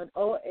done on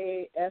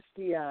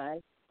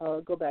OASDI.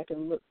 I'll go back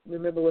and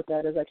remember what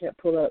that is. I can't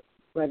pull up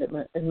right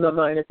in my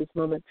mind at this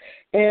moment.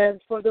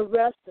 And for the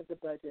rest of the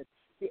budget,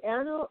 the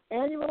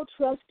annual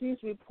trustees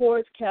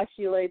reports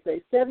calculates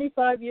a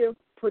 75-year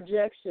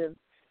projection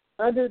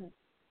under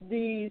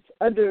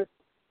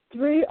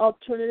three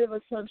alternative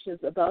assumptions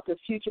about the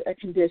future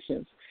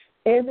conditions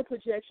and the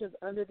projections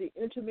under the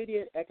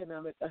intermediate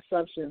economic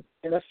assumptions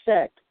and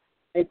affect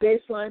a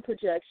baseline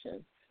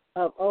projection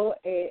of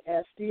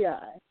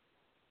OASDI,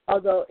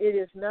 although it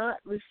is not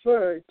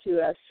referred to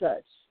as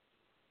such.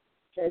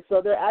 Okay,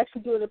 so they're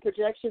actually doing a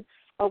projection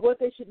of what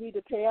they should need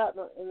to pay out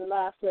in the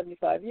last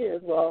 75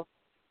 years. Well,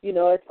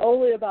 it's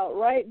only about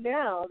right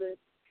now that,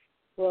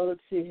 well, let's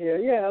see here.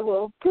 Yeah,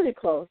 well, pretty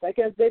close. I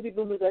guess baby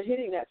boomers are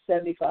hitting that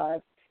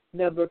 75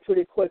 number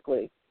pretty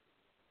quickly.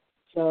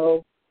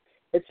 So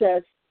it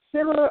says,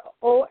 similar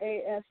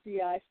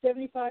OASDI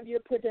 75-year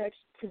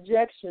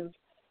projections,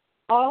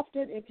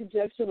 often in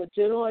conjunction with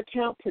general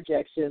account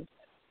projections,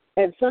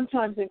 and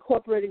sometimes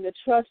incorporating the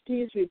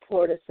trustees'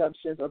 report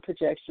assumptions or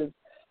projections,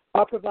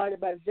 are provided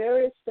by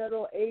various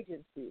federal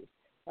agencies,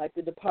 like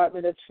the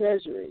Department of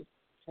Treasury,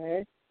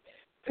 okay?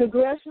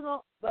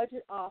 Congressional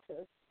Budget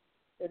Office,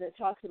 and it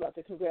talks about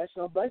the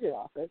Congressional Budget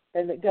Office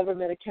and the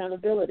government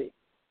accountability.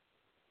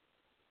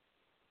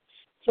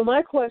 So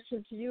my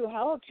question to you,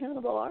 how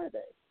accountable are they?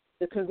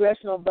 The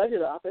Congressional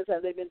Budget Office,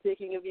 have they been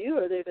thinking of you,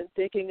 or have they been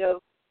thinking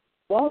of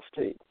Wall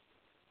Street?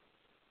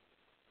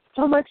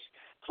 How much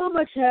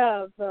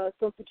have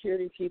Social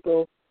Security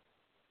people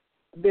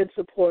been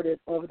supported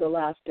over the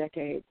last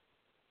decade?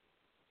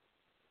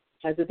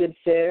 Has it been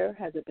fair?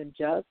 Has it been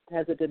just?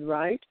 Has it been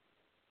right?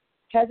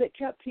 Has it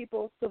kept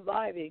people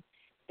surviving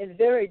in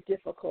very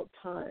difficult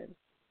times?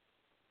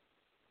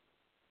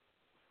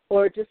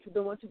 Or just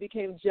the ones who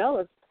became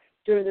jealous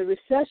during the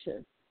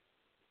recession?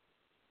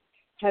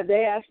 Have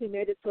they actually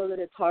made it so that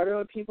it's harder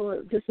on people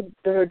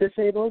that are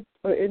disabled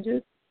or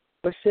injured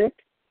or sick?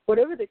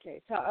 Whatever the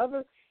case,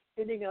 however,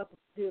 ending up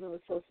dealing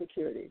with Social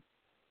Security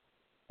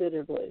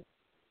considerably.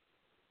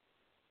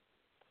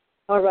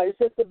 All right, it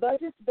says the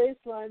budget's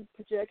baseline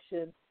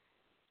projection,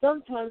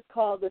 sometimes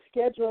called the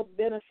scheduled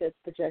benefits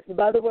projection.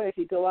 By the way, if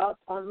you go out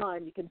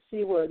online, you can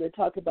see where they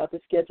talk about the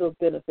scheduled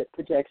benefit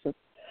projections.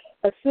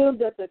 Assume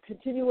that the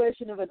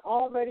continuation of an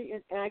already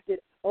enacted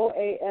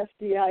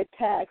OASDI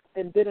tax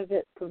and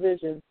benefit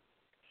provision.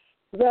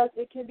 Thus,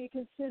 it can be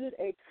considered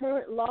a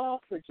current law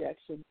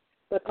projection,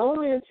 but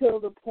only until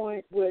the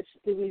point which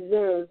the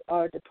reserves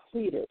are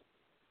depleted.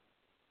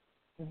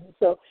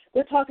 So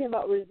they're talking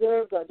about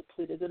reserves are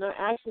depleted. They're not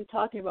actually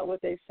talking about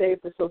what they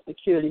save for Social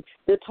Security.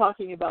 They're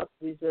talking about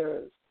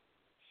reserves.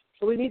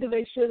 So we need to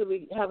make sure that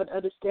we have an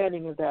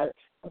understanding of that,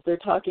 if they're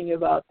talking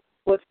about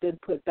what's been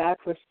put back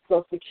for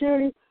Social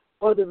Security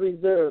or the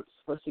reserves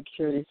for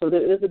security. So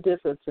there is a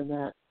difference in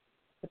that.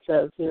 It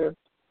says here,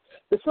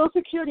 the Social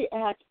Security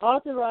Act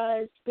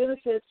authorized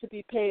benefits to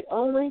be paid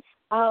only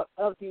out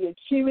of the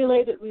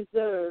accumulated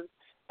reserves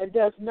and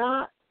does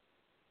not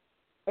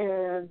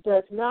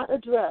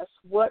address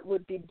what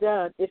would be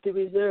done if the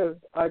reserves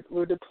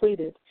were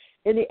depleted.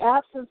 In the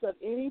absence of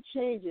any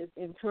changes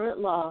in current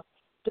law,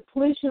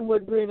 depletion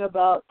would bring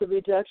about the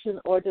reduction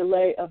or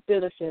delay of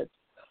benefits,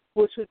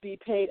 which would be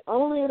paid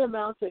only in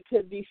amounts that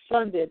could be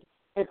funded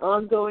and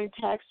ongoing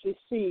tax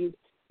received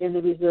in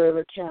the reserve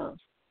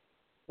accounts.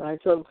 Right.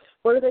 So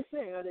what are they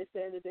saying? Are they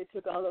saying that they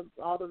took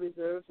all the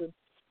reserves and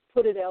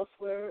put it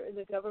elsewhere in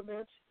the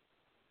government?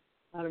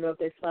 I don't know if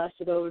they flashed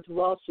it over to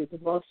Wall Street,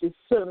 because Wall Street's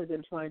certainly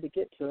been trying to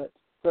get to it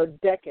for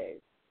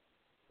decades.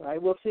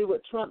 Right? We'll see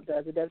what Trump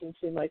does. It doesn't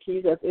seem like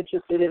he's as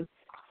interested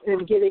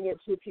in getting it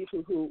to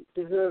people who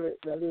deserve it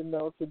rather than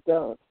those who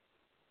don't.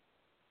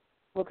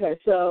 Okay,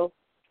 so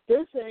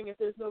they're saying if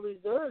there's no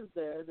reserves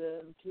there,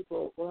 then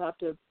people will have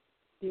to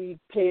be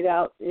paid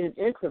out in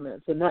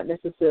increments and not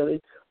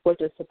necessarily what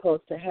they're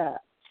supposed to have.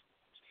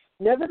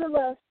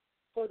 Nevertheless,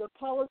 for the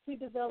policy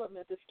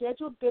development, the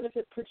scheduled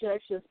benefit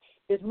projections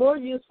is more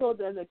useful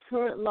than the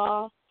current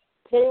law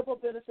payable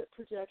benefit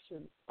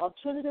projections.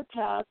 Alternative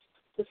paths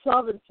to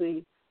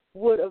solvency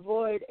would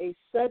avoid a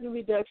sudden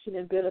reduction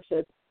in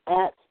benefits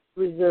at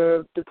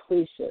reserve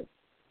depletion.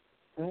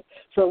 Right?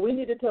 So we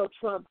need to tell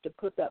Trump to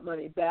put that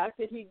money back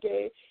that he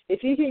gave.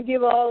 If he can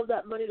give all of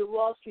that money to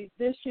Wall Street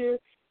this year,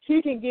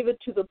 he can give it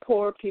to the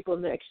poor people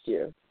next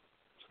year.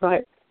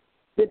 Right?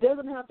 It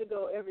doesn't have to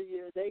go every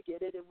year. They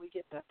get it and we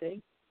get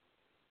nothing.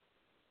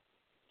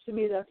 To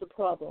me, that's a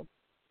problem.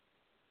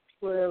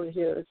 Where are we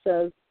here? It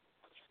says,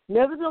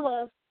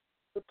 nevertheless,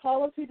 the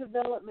policy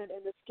development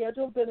and the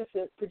scheduled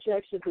benefit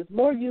projections is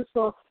more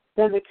useful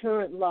than the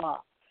current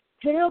law.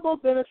 Payable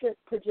benefit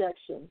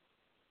projections.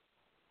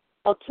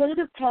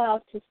 Alternative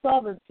paths to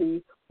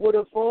solvency would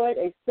avoid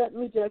a sudden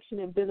reduction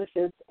in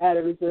benefits at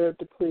a reserve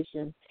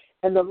depletion,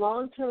 and the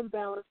long-term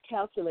balance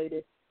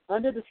calculated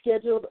under the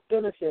scheduled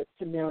benefit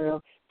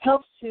scenario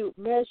helps to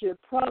measure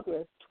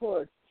progress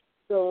towards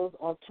those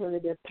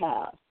alternative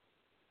paths.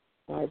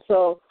 All right,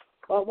 so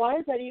why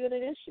is that even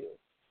an issue?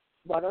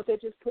 Why don't they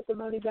just put the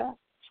money back?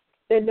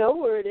 They know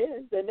where it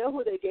is. They know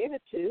who they gave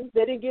it to.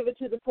 They didn't give it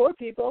to the poor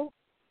people,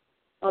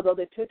 although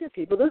they took it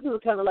people. This is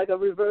kind of like a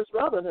reverse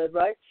Robin Hood,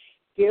 right?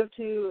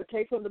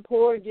 Take from the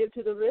poor and give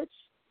to the rich.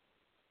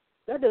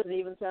 That doesn't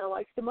even sound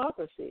like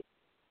democracy.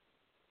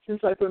 Seems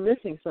like we're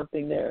missing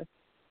something there.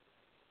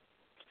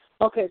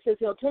 Okay, it says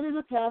the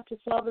alternative path to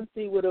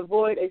solvency would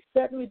avoid a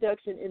sudden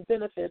reduction in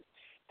benefits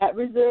at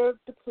reserve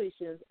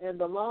depletions, and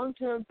the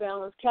long-term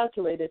balance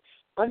calculated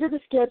under the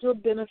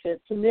scheduled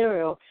benefit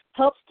scenario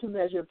helps to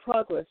measure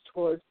progress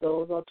towards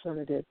those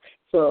alternatives.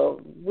 So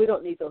we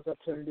don't need those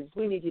alternatives.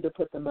 We need you to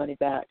put the money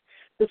back.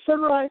 The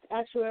summarized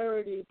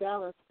actuarial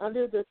balance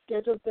under the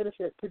scheduled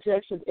benefit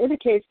projections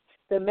indicates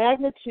the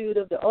magnitude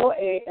of the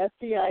OA,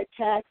 SDI,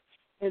 tax,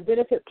 and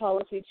benefit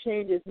policy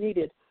changes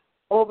needed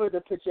over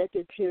the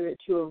projected period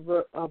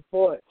to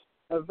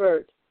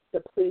avert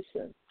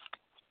depletion.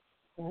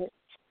 Right?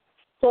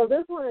 So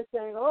this one is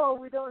saying, oh,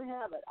 we don't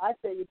have it. I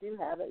say you do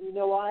have it. You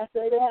know why I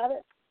say they have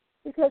it?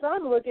 Because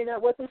I'm looking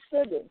at what they're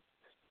spending.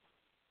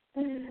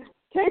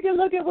 Take a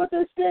look at what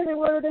they're spending.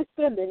 What are they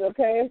spending,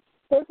 okay?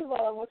 First of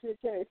all, I want you to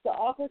tell you, it's the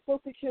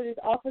Social Security's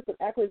Office of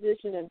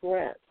Acquisition and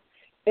Grants.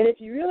 And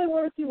if you really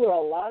want to see where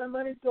a lot of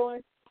money's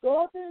going,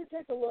 go out there and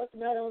take a look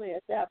not only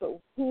at that, but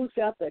who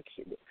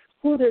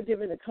they're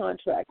giving the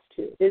contracts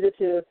to. Is it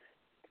to,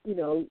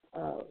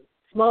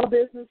 small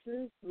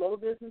businesses, low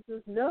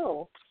businesses?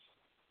 No.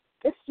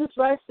 It's just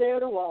right there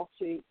to Wall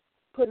Street,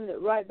 putting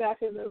it right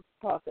back in their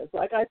pockets.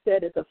 Like I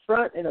said, it's a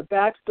front and a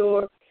back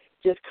door,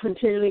 just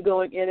continually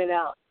going in and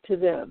out to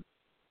them,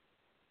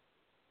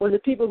 when the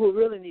people who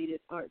really need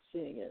it aren't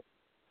seeing it.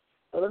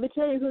 But let me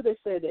tell you who they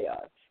say they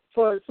are.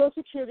 For Social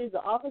Security, the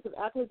Office of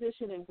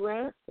Acquisition and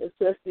Grants, it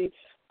says the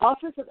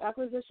Office of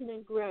Acquisition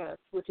and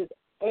Grants, which is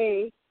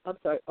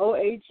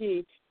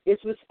OAG, is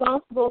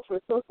responsible for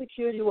Social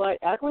Security-wide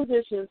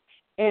acquisitions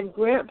and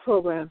grant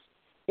programs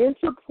in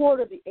support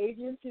of the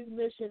agency's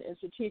mission and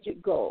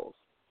strategic goals.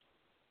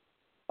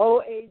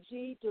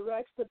 OAG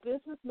directs the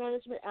business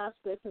management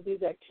aspects of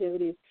these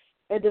activities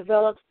and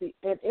develops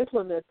and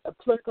implements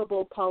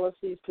applicable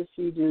policies,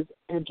 procedures,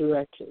 and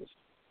directives.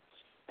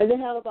 And they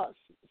have about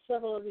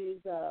several of these,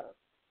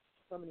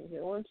 how many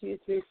here? 1, 2,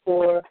 3,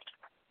 4,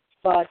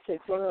 5,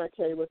 6. Why don't I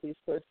tell you what these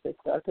first 6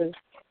 are? Because,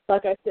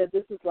 like I said,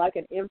 this is like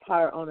an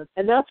empire on it.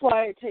 And that's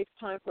why it takes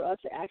time for us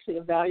to actually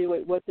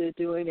evaluate what they're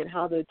doing and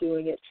how they're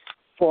doing it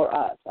for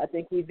us. I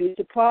think we'd be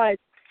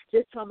surprised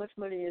just how much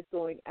money is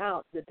going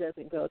out that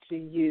doesn't go to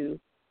you,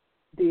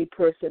 the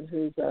person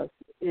who's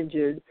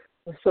injured,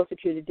 or Social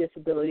Security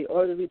disability,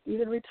 or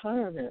even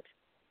retirement.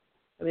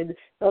 I mean,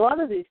 a lot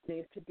of these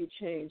things could be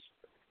changed.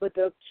 But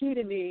the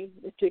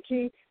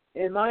key,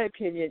 in my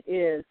opinion,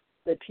 is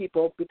that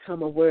people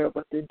become aware of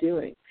what they're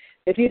doing.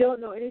 If you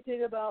don't know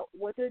anything about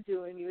what they're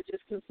doing, you're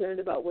just concerned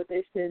about what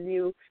they send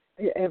you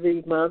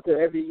every month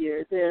or every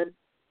year, then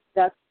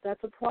that's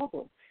a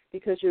problem,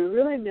 because you're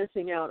really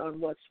missing out on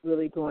what's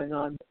really going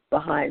on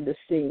behind the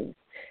scenes.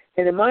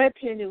 And in my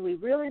opinion, we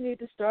really need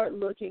to start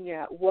looking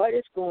at what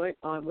is going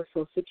on with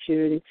Social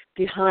Security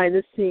behind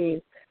the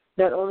scenes,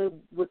 not only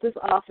with this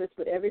office,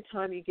 but every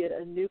time you get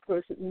a new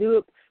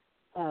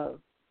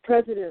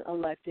president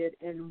elected,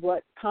 and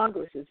what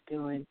Congress is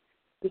doing.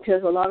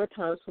 Because a lot of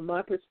times, from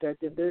my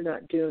perspective, they're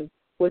not doing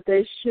what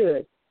they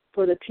should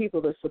for the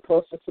people they're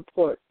supposed to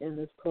support in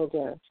this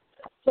program.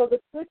 So the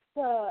 6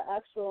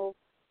 actual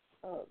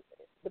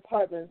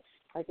departments,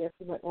 I guess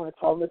you might want to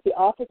call them, is the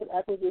Office of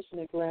Acquisition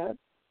and Grants.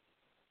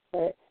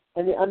 Okay?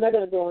 And I'm not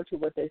going to go into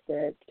what they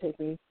said.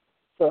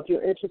 So if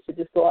you're interested,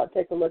 just go out and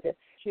take a look at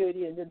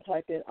security and then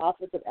type in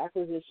Office of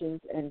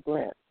Acquisitions and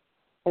Grants.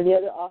 And the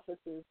other office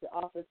is the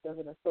Office of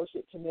an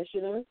Associate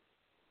Commissioner,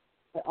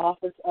 the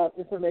Office of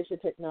Information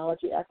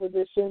Technology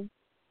Acquisition,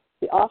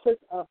 the Office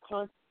of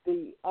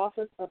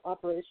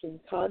Operation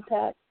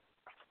Contracts,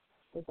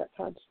 the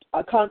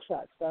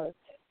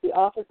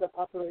Office of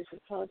Operation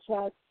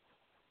Contracts,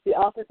 the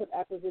Office of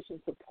Acquisition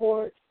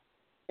Support,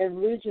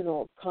 and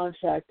Regional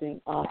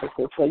Contracting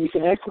Offices. So you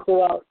can actually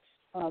go out,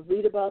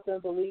 read about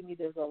them. Believe me,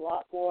 there's a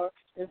lot more.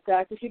 In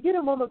fact, if you get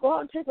a moment, go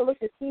out and take a look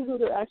and see who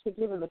they're actually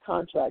giving the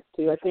contracts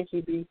to. I think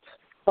you'd be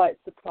quite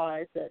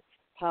surprised at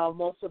how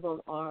most of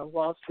them are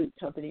Wall Street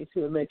companies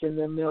who are making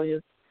them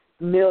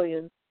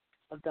millions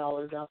of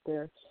dollars out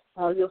there.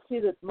 You'll see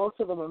that most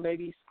of them are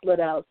maybe split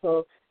out.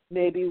 So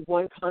maybe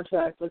one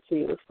contract, let's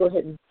go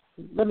ahead and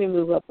let me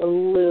move up a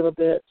little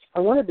bit. I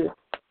wanted to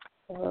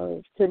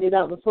send you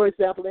that one. For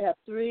example, they have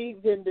 3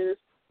 vendors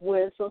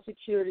win Social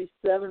Security's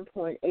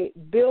 $7.8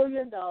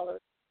 billion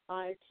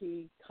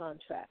IT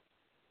contract,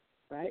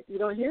 right? You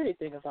don't hear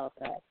anything about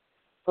that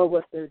or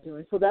what they're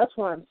doing. So that's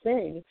why I'm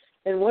saying,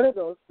 and one of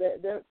those,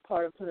 they're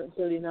part of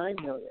 $139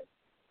 million,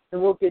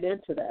 and we'll get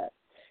into that.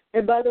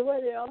 And by the way,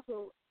 they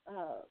also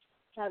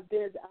have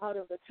bids out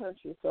of the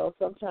country, so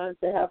sometimes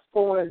they have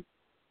foreign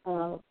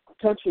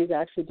countries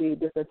actually do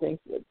different things.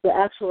 The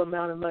actual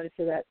amount of money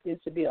for that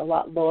seems to be a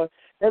lot lower,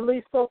 at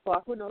least so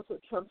far. Who knows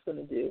what Trump's going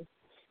to do,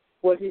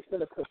 where he's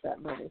going to put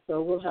that money.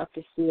 So we'll have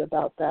to see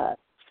about that.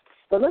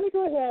 But let me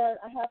go ahead.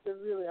 I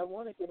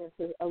want to get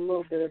into a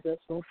little bit of this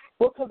one.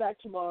 We'll come back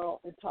tomorrow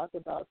and talk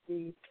about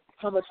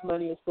how much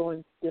money is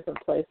going different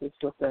places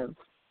with them.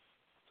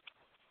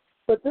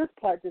 But this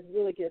part just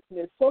really gets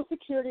me. Social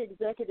Security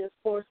executives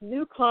force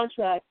new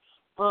contract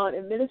on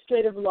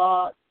administrative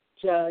law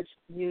judge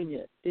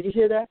union. Did you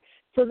hear that?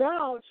 So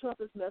now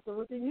Trump is messing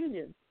with the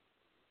union.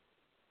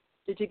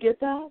 Did you get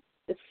that?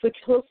 It's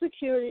Social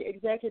Security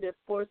executive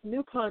forced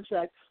new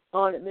contract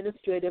on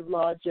administrative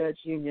law judge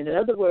union. In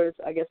other words,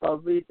 I guess I'll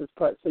read this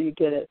part so you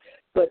get it.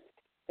 But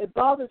it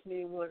bothers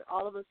me when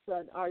all of a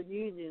sudden our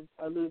unions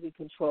are losing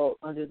control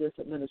under this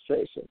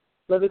administration.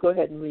 Let me go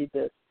ahead and read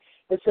this.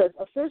 It says,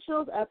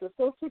 officials at the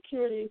Social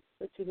Security,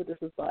 let's see who this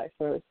is by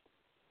first.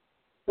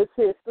 Let's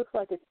see, it looks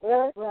like it's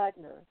Eric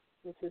Wagner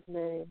is his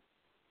name,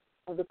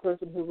 of the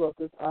person who wrote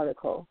this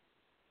article.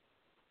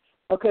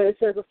 Okay, it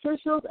says,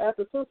 officials at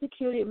the Social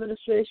Security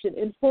Administration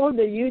informed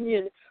the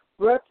union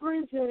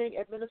representing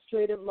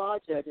administrative law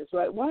judges,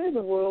 right? Why in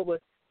the world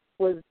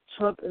would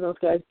Trump and those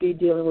guys be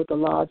dealing with the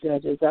law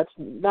judges? That's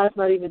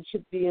not even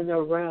should be in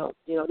their realm.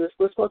 You know,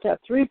 we're supposed to have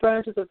 3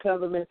 branches of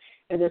government,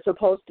 and they're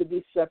supposed to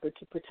be separate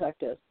to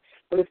protect us.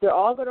 But if they're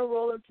all going to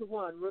roll into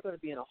one, we're going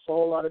to be in a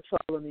whole lot of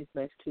trouble in these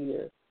next 2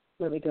 years.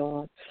 Let me go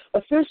on.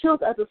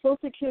 Officials at the Social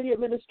Security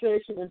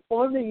Administration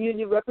informed the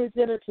union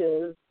representing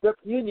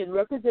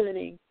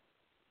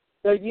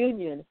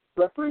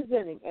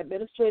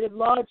administrative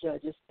law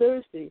judges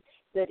Thursday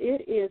that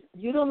it is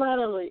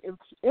unilaterally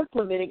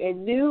implementing a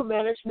new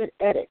management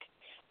ethic,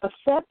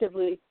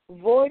 effectively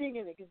voiding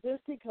an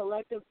existing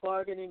collective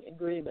bargaining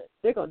agreement.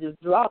 They're going to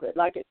just drop it.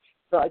 Like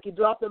you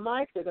drop the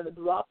mic, they're going to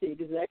drop the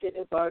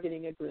executive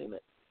bargaining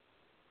agreement.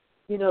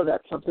 You know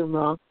that's something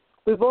wrong.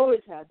 We've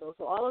always had those.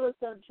 So all of a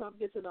sudden Trump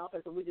gets in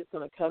office and we're just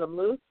going to cut them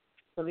loose?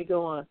 Let me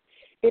go on.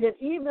 In an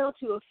email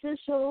to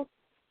officials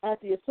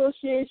at the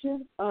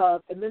Association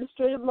of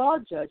Administrative Law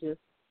Judges,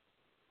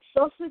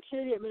 Social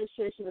Security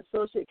Administration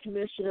Associate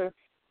Commissioner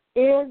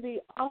in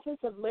the Office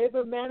of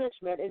Labor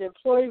Management and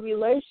Employee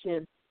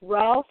Relations,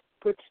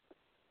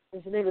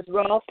 his name is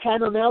Ralph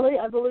Panonelli,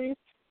 I believe,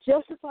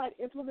 justified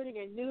implementing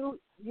a new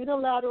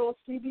unilateral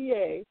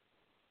CBA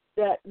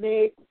that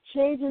made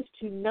changes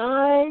to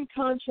 9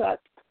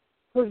 contract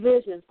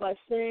provisions by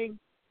saying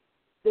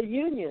the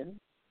union,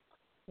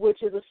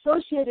 which is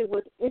associated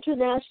with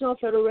International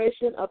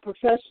Federation of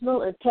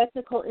Professional and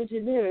Technical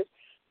Engineers,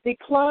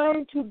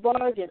 declined to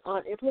bargain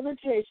on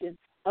implementation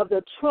of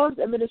the Trump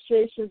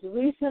administration's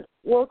recent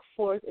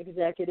workforce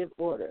executive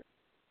order.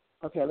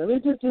 Okay, let me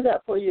just do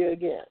that for you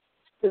again.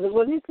 Because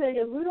what he's saying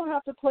is we don't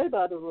have to play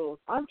by the rules.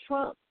 I'm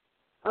Trump.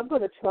 I'm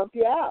going to Trump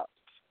you out.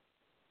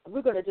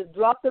 We're going to just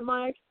drop the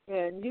mic,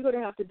 and you're going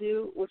to have to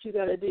do what you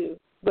got to do.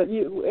 But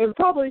and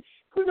probably,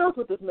 who knows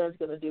what this man's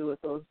going to do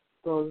with those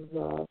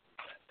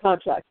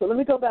contracts. So let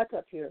me go back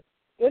up here.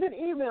 In an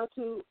email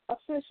to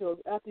officials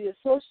at the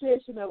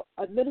Association of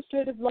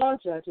Administrative Law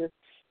Judges,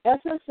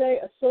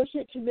 SSA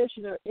Associate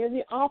Commissioner in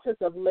the Office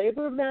of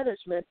Labor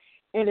Management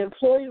and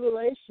Employee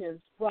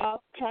Relations,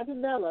 Ralph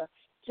Campanella,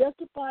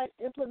 justified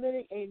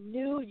implementing a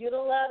new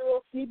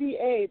unilateral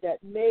CBA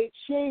that made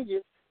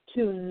changes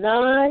to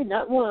 9,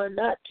 not 1,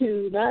 not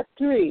 2, not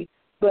 3,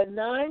 but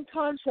 9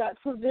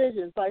 contract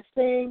provisions by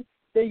saying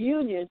the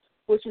union,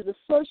 which is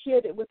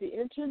associated with the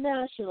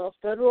International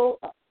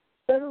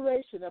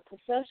Federation of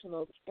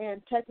Professionals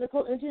and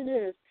Technical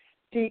Engineers,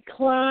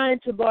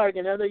 declined to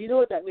bargain. Now, you know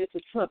what that means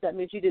to Trump. That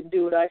means you didn't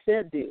do what I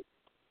said do.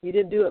 You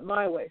didn't do it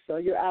my way, so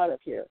you're out of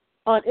here.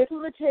 On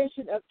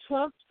implementation of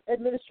Trump's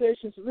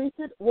administration's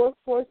recent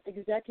workforce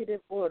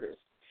executive orders.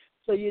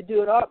 So you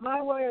do it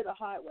my way or the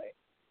highway.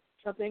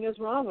 Something is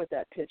wrong with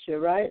that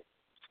picture, right?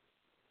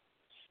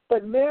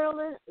 But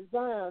Marilyn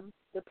Zahn,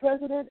 the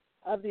president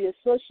of the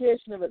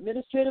Association of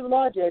Administrative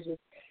Law Judges,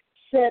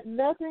 said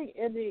nothing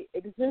in the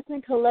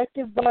existing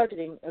collective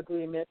bargaining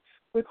agreement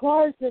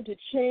requires them to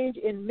change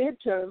in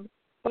midterm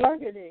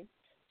bargaining.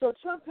 So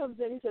Trump comes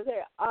in, he says,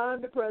 hey,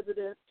 I'm the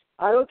president.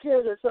 I don't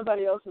care that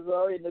somebody else has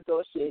already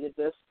negotiated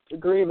this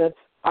agreement.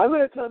 I'm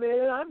going to come in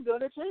and I'm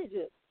going to change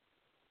it.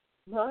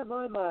 My.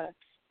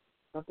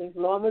 Something's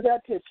wrong with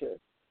that picture.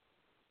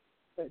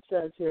 It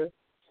says here.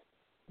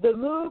 The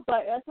move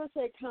by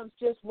SSA comes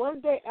just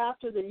one day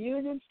after the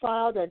union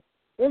filed an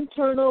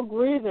internal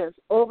grievance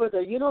over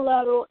the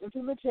unilateral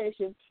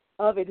implementation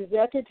of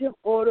executive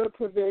order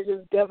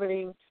provisions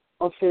governing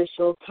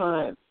official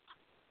time.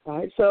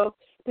 Right? So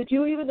did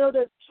you even know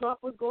that Trump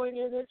was going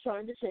in there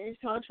trying to change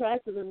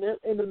contracts in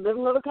the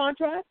middle of a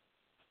contract?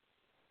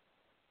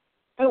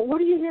 And what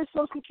do you hear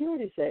Social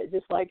Security say?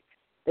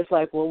 It's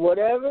like, well,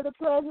 whatever the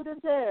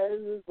president says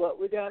is what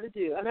we got to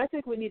do. And I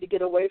think we need to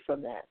get away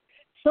from that.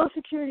 Social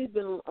Security has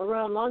been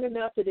around long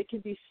enough that it can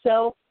be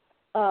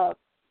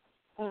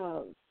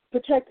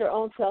protect their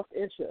own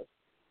self-interest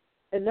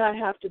and not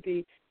have to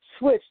be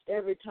switched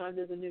every time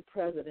there's a new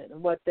president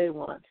and what they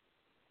want.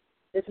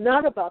 It's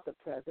not about the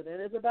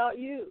president. It's about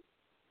you.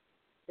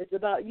 It's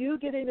about you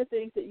getting the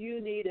things that you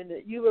need and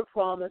that you were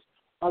promised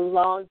a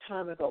long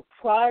time ago,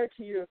 prior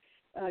to your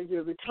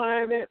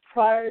retirement,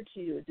 prior to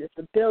your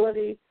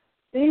disability.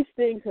 These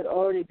things had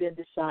already been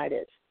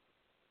decided.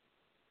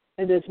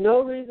 And there's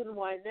no reason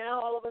why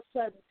now all of a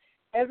sudden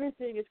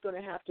everything is going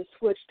to have to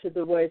switch to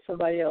the way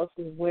somebody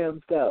else's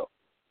whims go.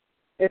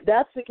 If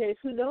that's the case,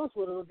 who knows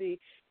what it'll be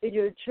in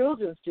your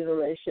children's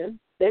generation.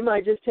 They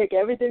might just take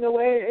everything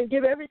away and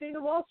give everything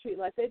to Wall Street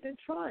like they've been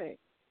trying.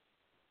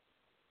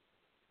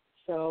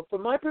 So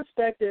from my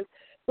perspective,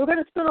 we're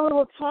going to spend a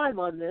little time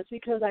on this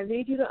because I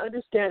need you to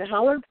understand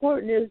how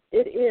important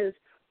it is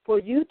for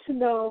you to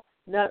know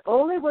not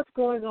only what's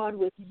going on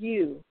with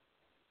you,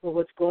 but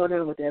what's going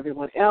on with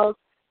everyone else,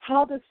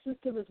 how the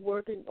system is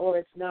working or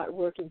it's not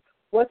working,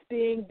 what's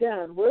being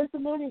done, where's the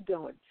money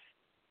going.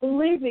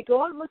 Believe me,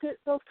 go out and look at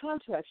those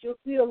contracts. You'll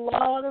see a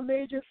lot of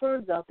major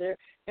firms out there,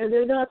 and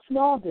they're not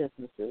small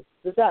businesses.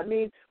 Does that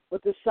mean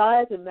with the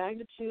size and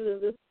magnitude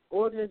of this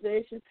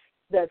organization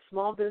that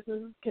small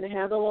businesses can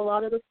handle a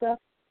lot of the stuff?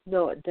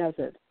 No, it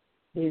doesn't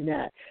mean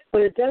that.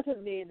 But it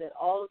doesn't mean that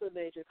all of the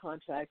major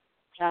contracts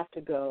have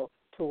to go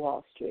to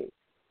Wall Street.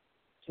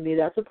 To me,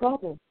 that's a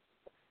problem.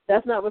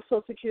 That's not what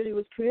Social Security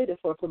was created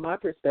for, from my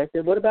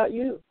perspective. What about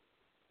you?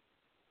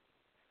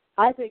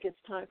 I think it's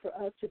time for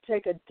us to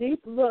take a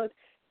deep look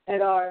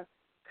at our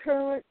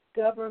current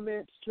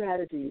government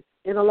strategies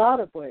in a lot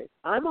of ways.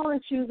 I'm only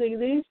choosing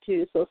these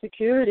two, Social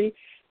Security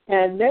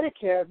and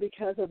Medicare,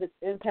 because of its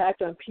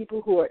impact on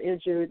people who are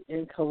injured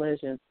in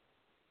collisions.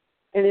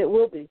 And it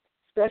will be,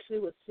 especially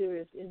with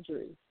serious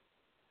injuries,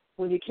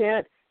 when you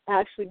can't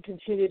actually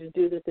continue to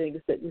do the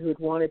things that you would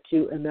want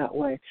to in that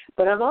way.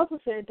 But I'm also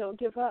saying don't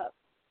give up.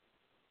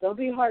 Don't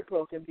be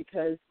heartbroken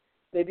because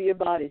maybe your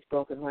body's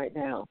broken right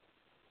now.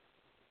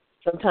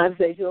 Sometimes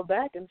they heal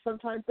back and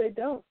sometimes they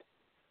don't.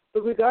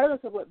 But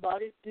regardless of what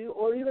bodies do,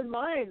 or even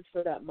minds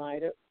for that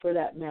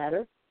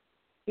matter,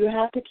 you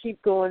have to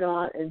keep going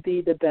on and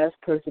be the best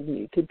person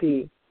you could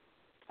be.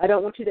 I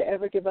don't want you to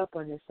ever give up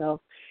on yourself,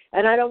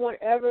 and I don't want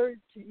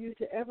you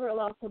to ever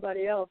allow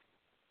somebody else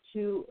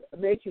to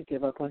make you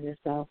give up on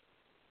yourself,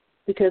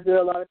 because there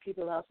are a lot of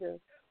people out there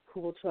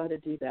who will try to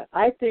do that.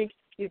 I think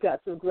you've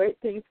got some great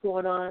things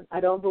going on. I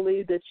don't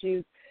believe that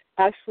you've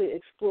actually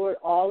explored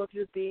all of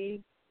your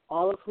being,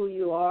 all of who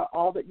you are,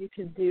 all that you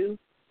can do.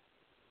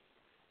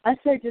 I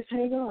say just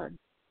hang on,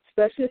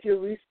 especially if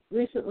you're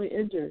recently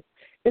injured.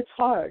 It's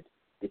hard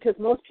because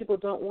most people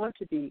don't want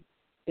to be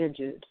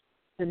injured,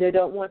 and they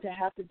don't want to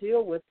have to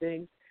deal with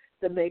things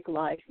that make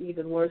life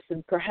even worse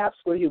than perhaps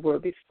where you were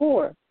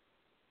before.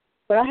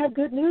 But I have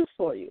good news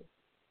for you.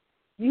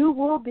 You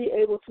will be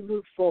able to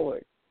move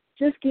forward.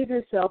 Just give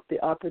yourself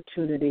the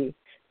opportunity,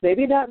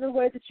 maybe not in the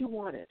way that you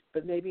want it,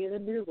 but maybe in a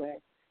new way.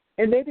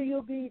 And maybe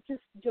you'll be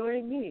just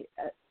joining me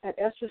at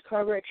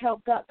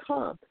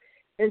ESTRAsCardiacHealth.com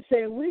and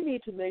saying we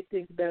need to make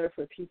things better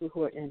for people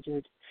who are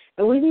injured,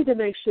 and we need to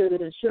make sure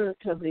that insurance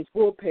companies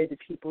will pay the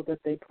people that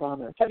they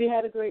promise. Have you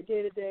had a great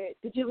day today?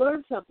 Did you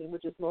learn something,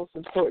 which is most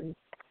important?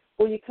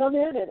 Will you come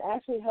in and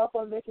actually help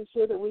on making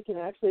sure that we can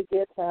actually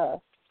get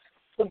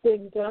some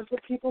things done for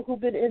people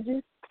who've been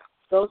injured,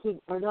 those who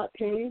are not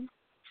paying,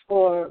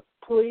 or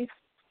police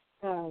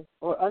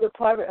or other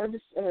private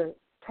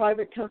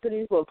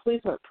companies? Well,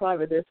 police aren't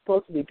private. They're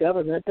supposed to be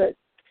government, but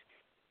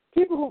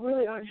people who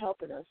really aren't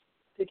helping us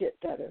to get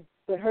better,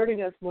 but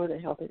hurting us more than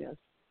helping us.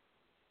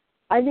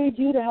 I need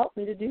you to help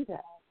me to do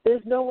that.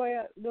 There's no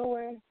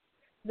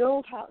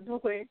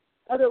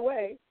other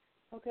way.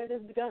 Okay,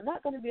 there's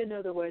not going to be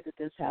another way that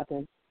this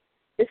happens.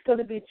 It's going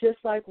to be just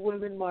like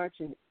women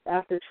marching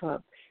after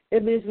Trump.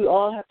 It means we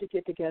all have to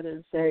get together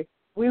and say,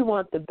 we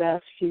want the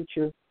best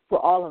future for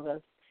all of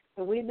us.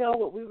 And we know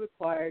what we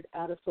required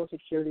out of Social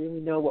Security, and we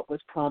know what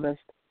was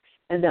promised,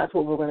 and that's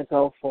what we're going to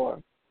go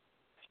for.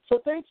 So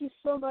thank you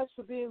so much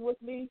for being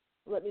with me.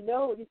 Let me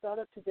know what you thought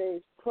of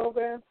today's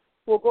program.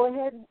 We'll go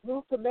ahead and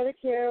move to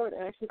Medicare and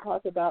actually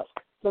talk about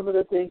some of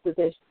the things that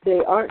they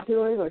aren't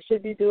doing or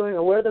should be doing,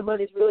 or where the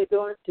money's really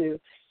going to.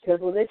 Because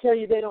when they tell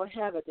you they don't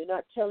have it, they're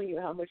not telling you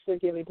how much they're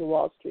giving to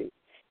Wall Street.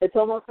 It's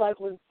almost like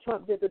when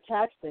Trump did the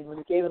tax thing, when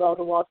he gave it all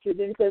to Wall Street,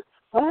 then he says,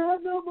 I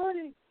have no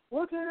money.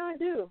 What can I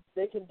do?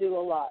 They can do a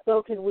lot.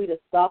 So can we to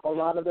stop a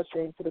lot of the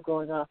things that are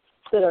going on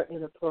that are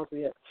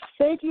inappropriate.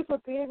 Thank you for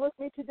being with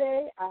me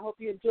today. I hope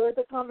you enjoyed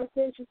the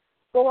conversation.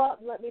 Go out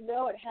and let me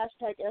know at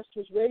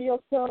 #ESTRA's radio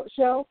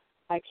show.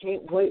 I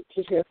can't wait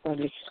to hear from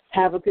you.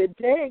 Have a good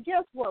day. And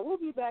guess what? We'll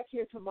be back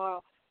here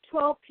tomorrow,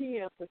 12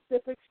 p.m.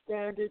 Pacific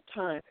Standard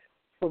Time,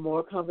 for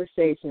more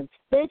conversations.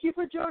 Thank you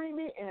for joining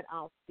me, and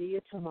I'll see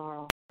you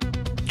tomorrow.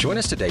 Join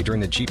us today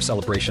during the Jeep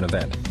Celebration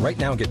event. Right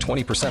now, get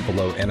 20%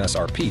 below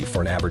MSRP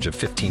for an average of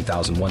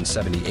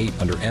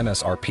 $15,178 under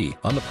MSRP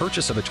on the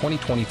purchase of a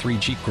 2023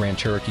 Jeep Grand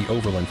Cherokee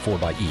Overland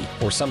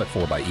 4xE or Summit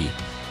 4xE.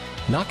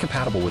 Not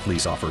compatible with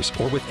lease offers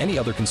or with any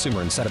other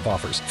consumer incentive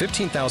offers.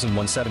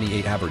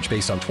 15,178 average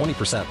based on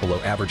 20% below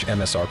average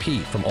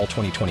MSRP from all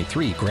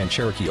 2023 Grand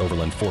Cherokee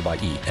Overland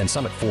 4xE and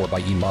Summit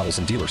 4xE models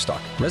in dealer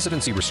stock.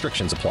 Residency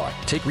restrictions apply.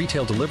 Take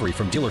retail delivery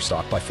from dealer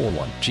stock by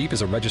 4/1. Jeep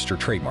is a registered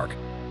trademark.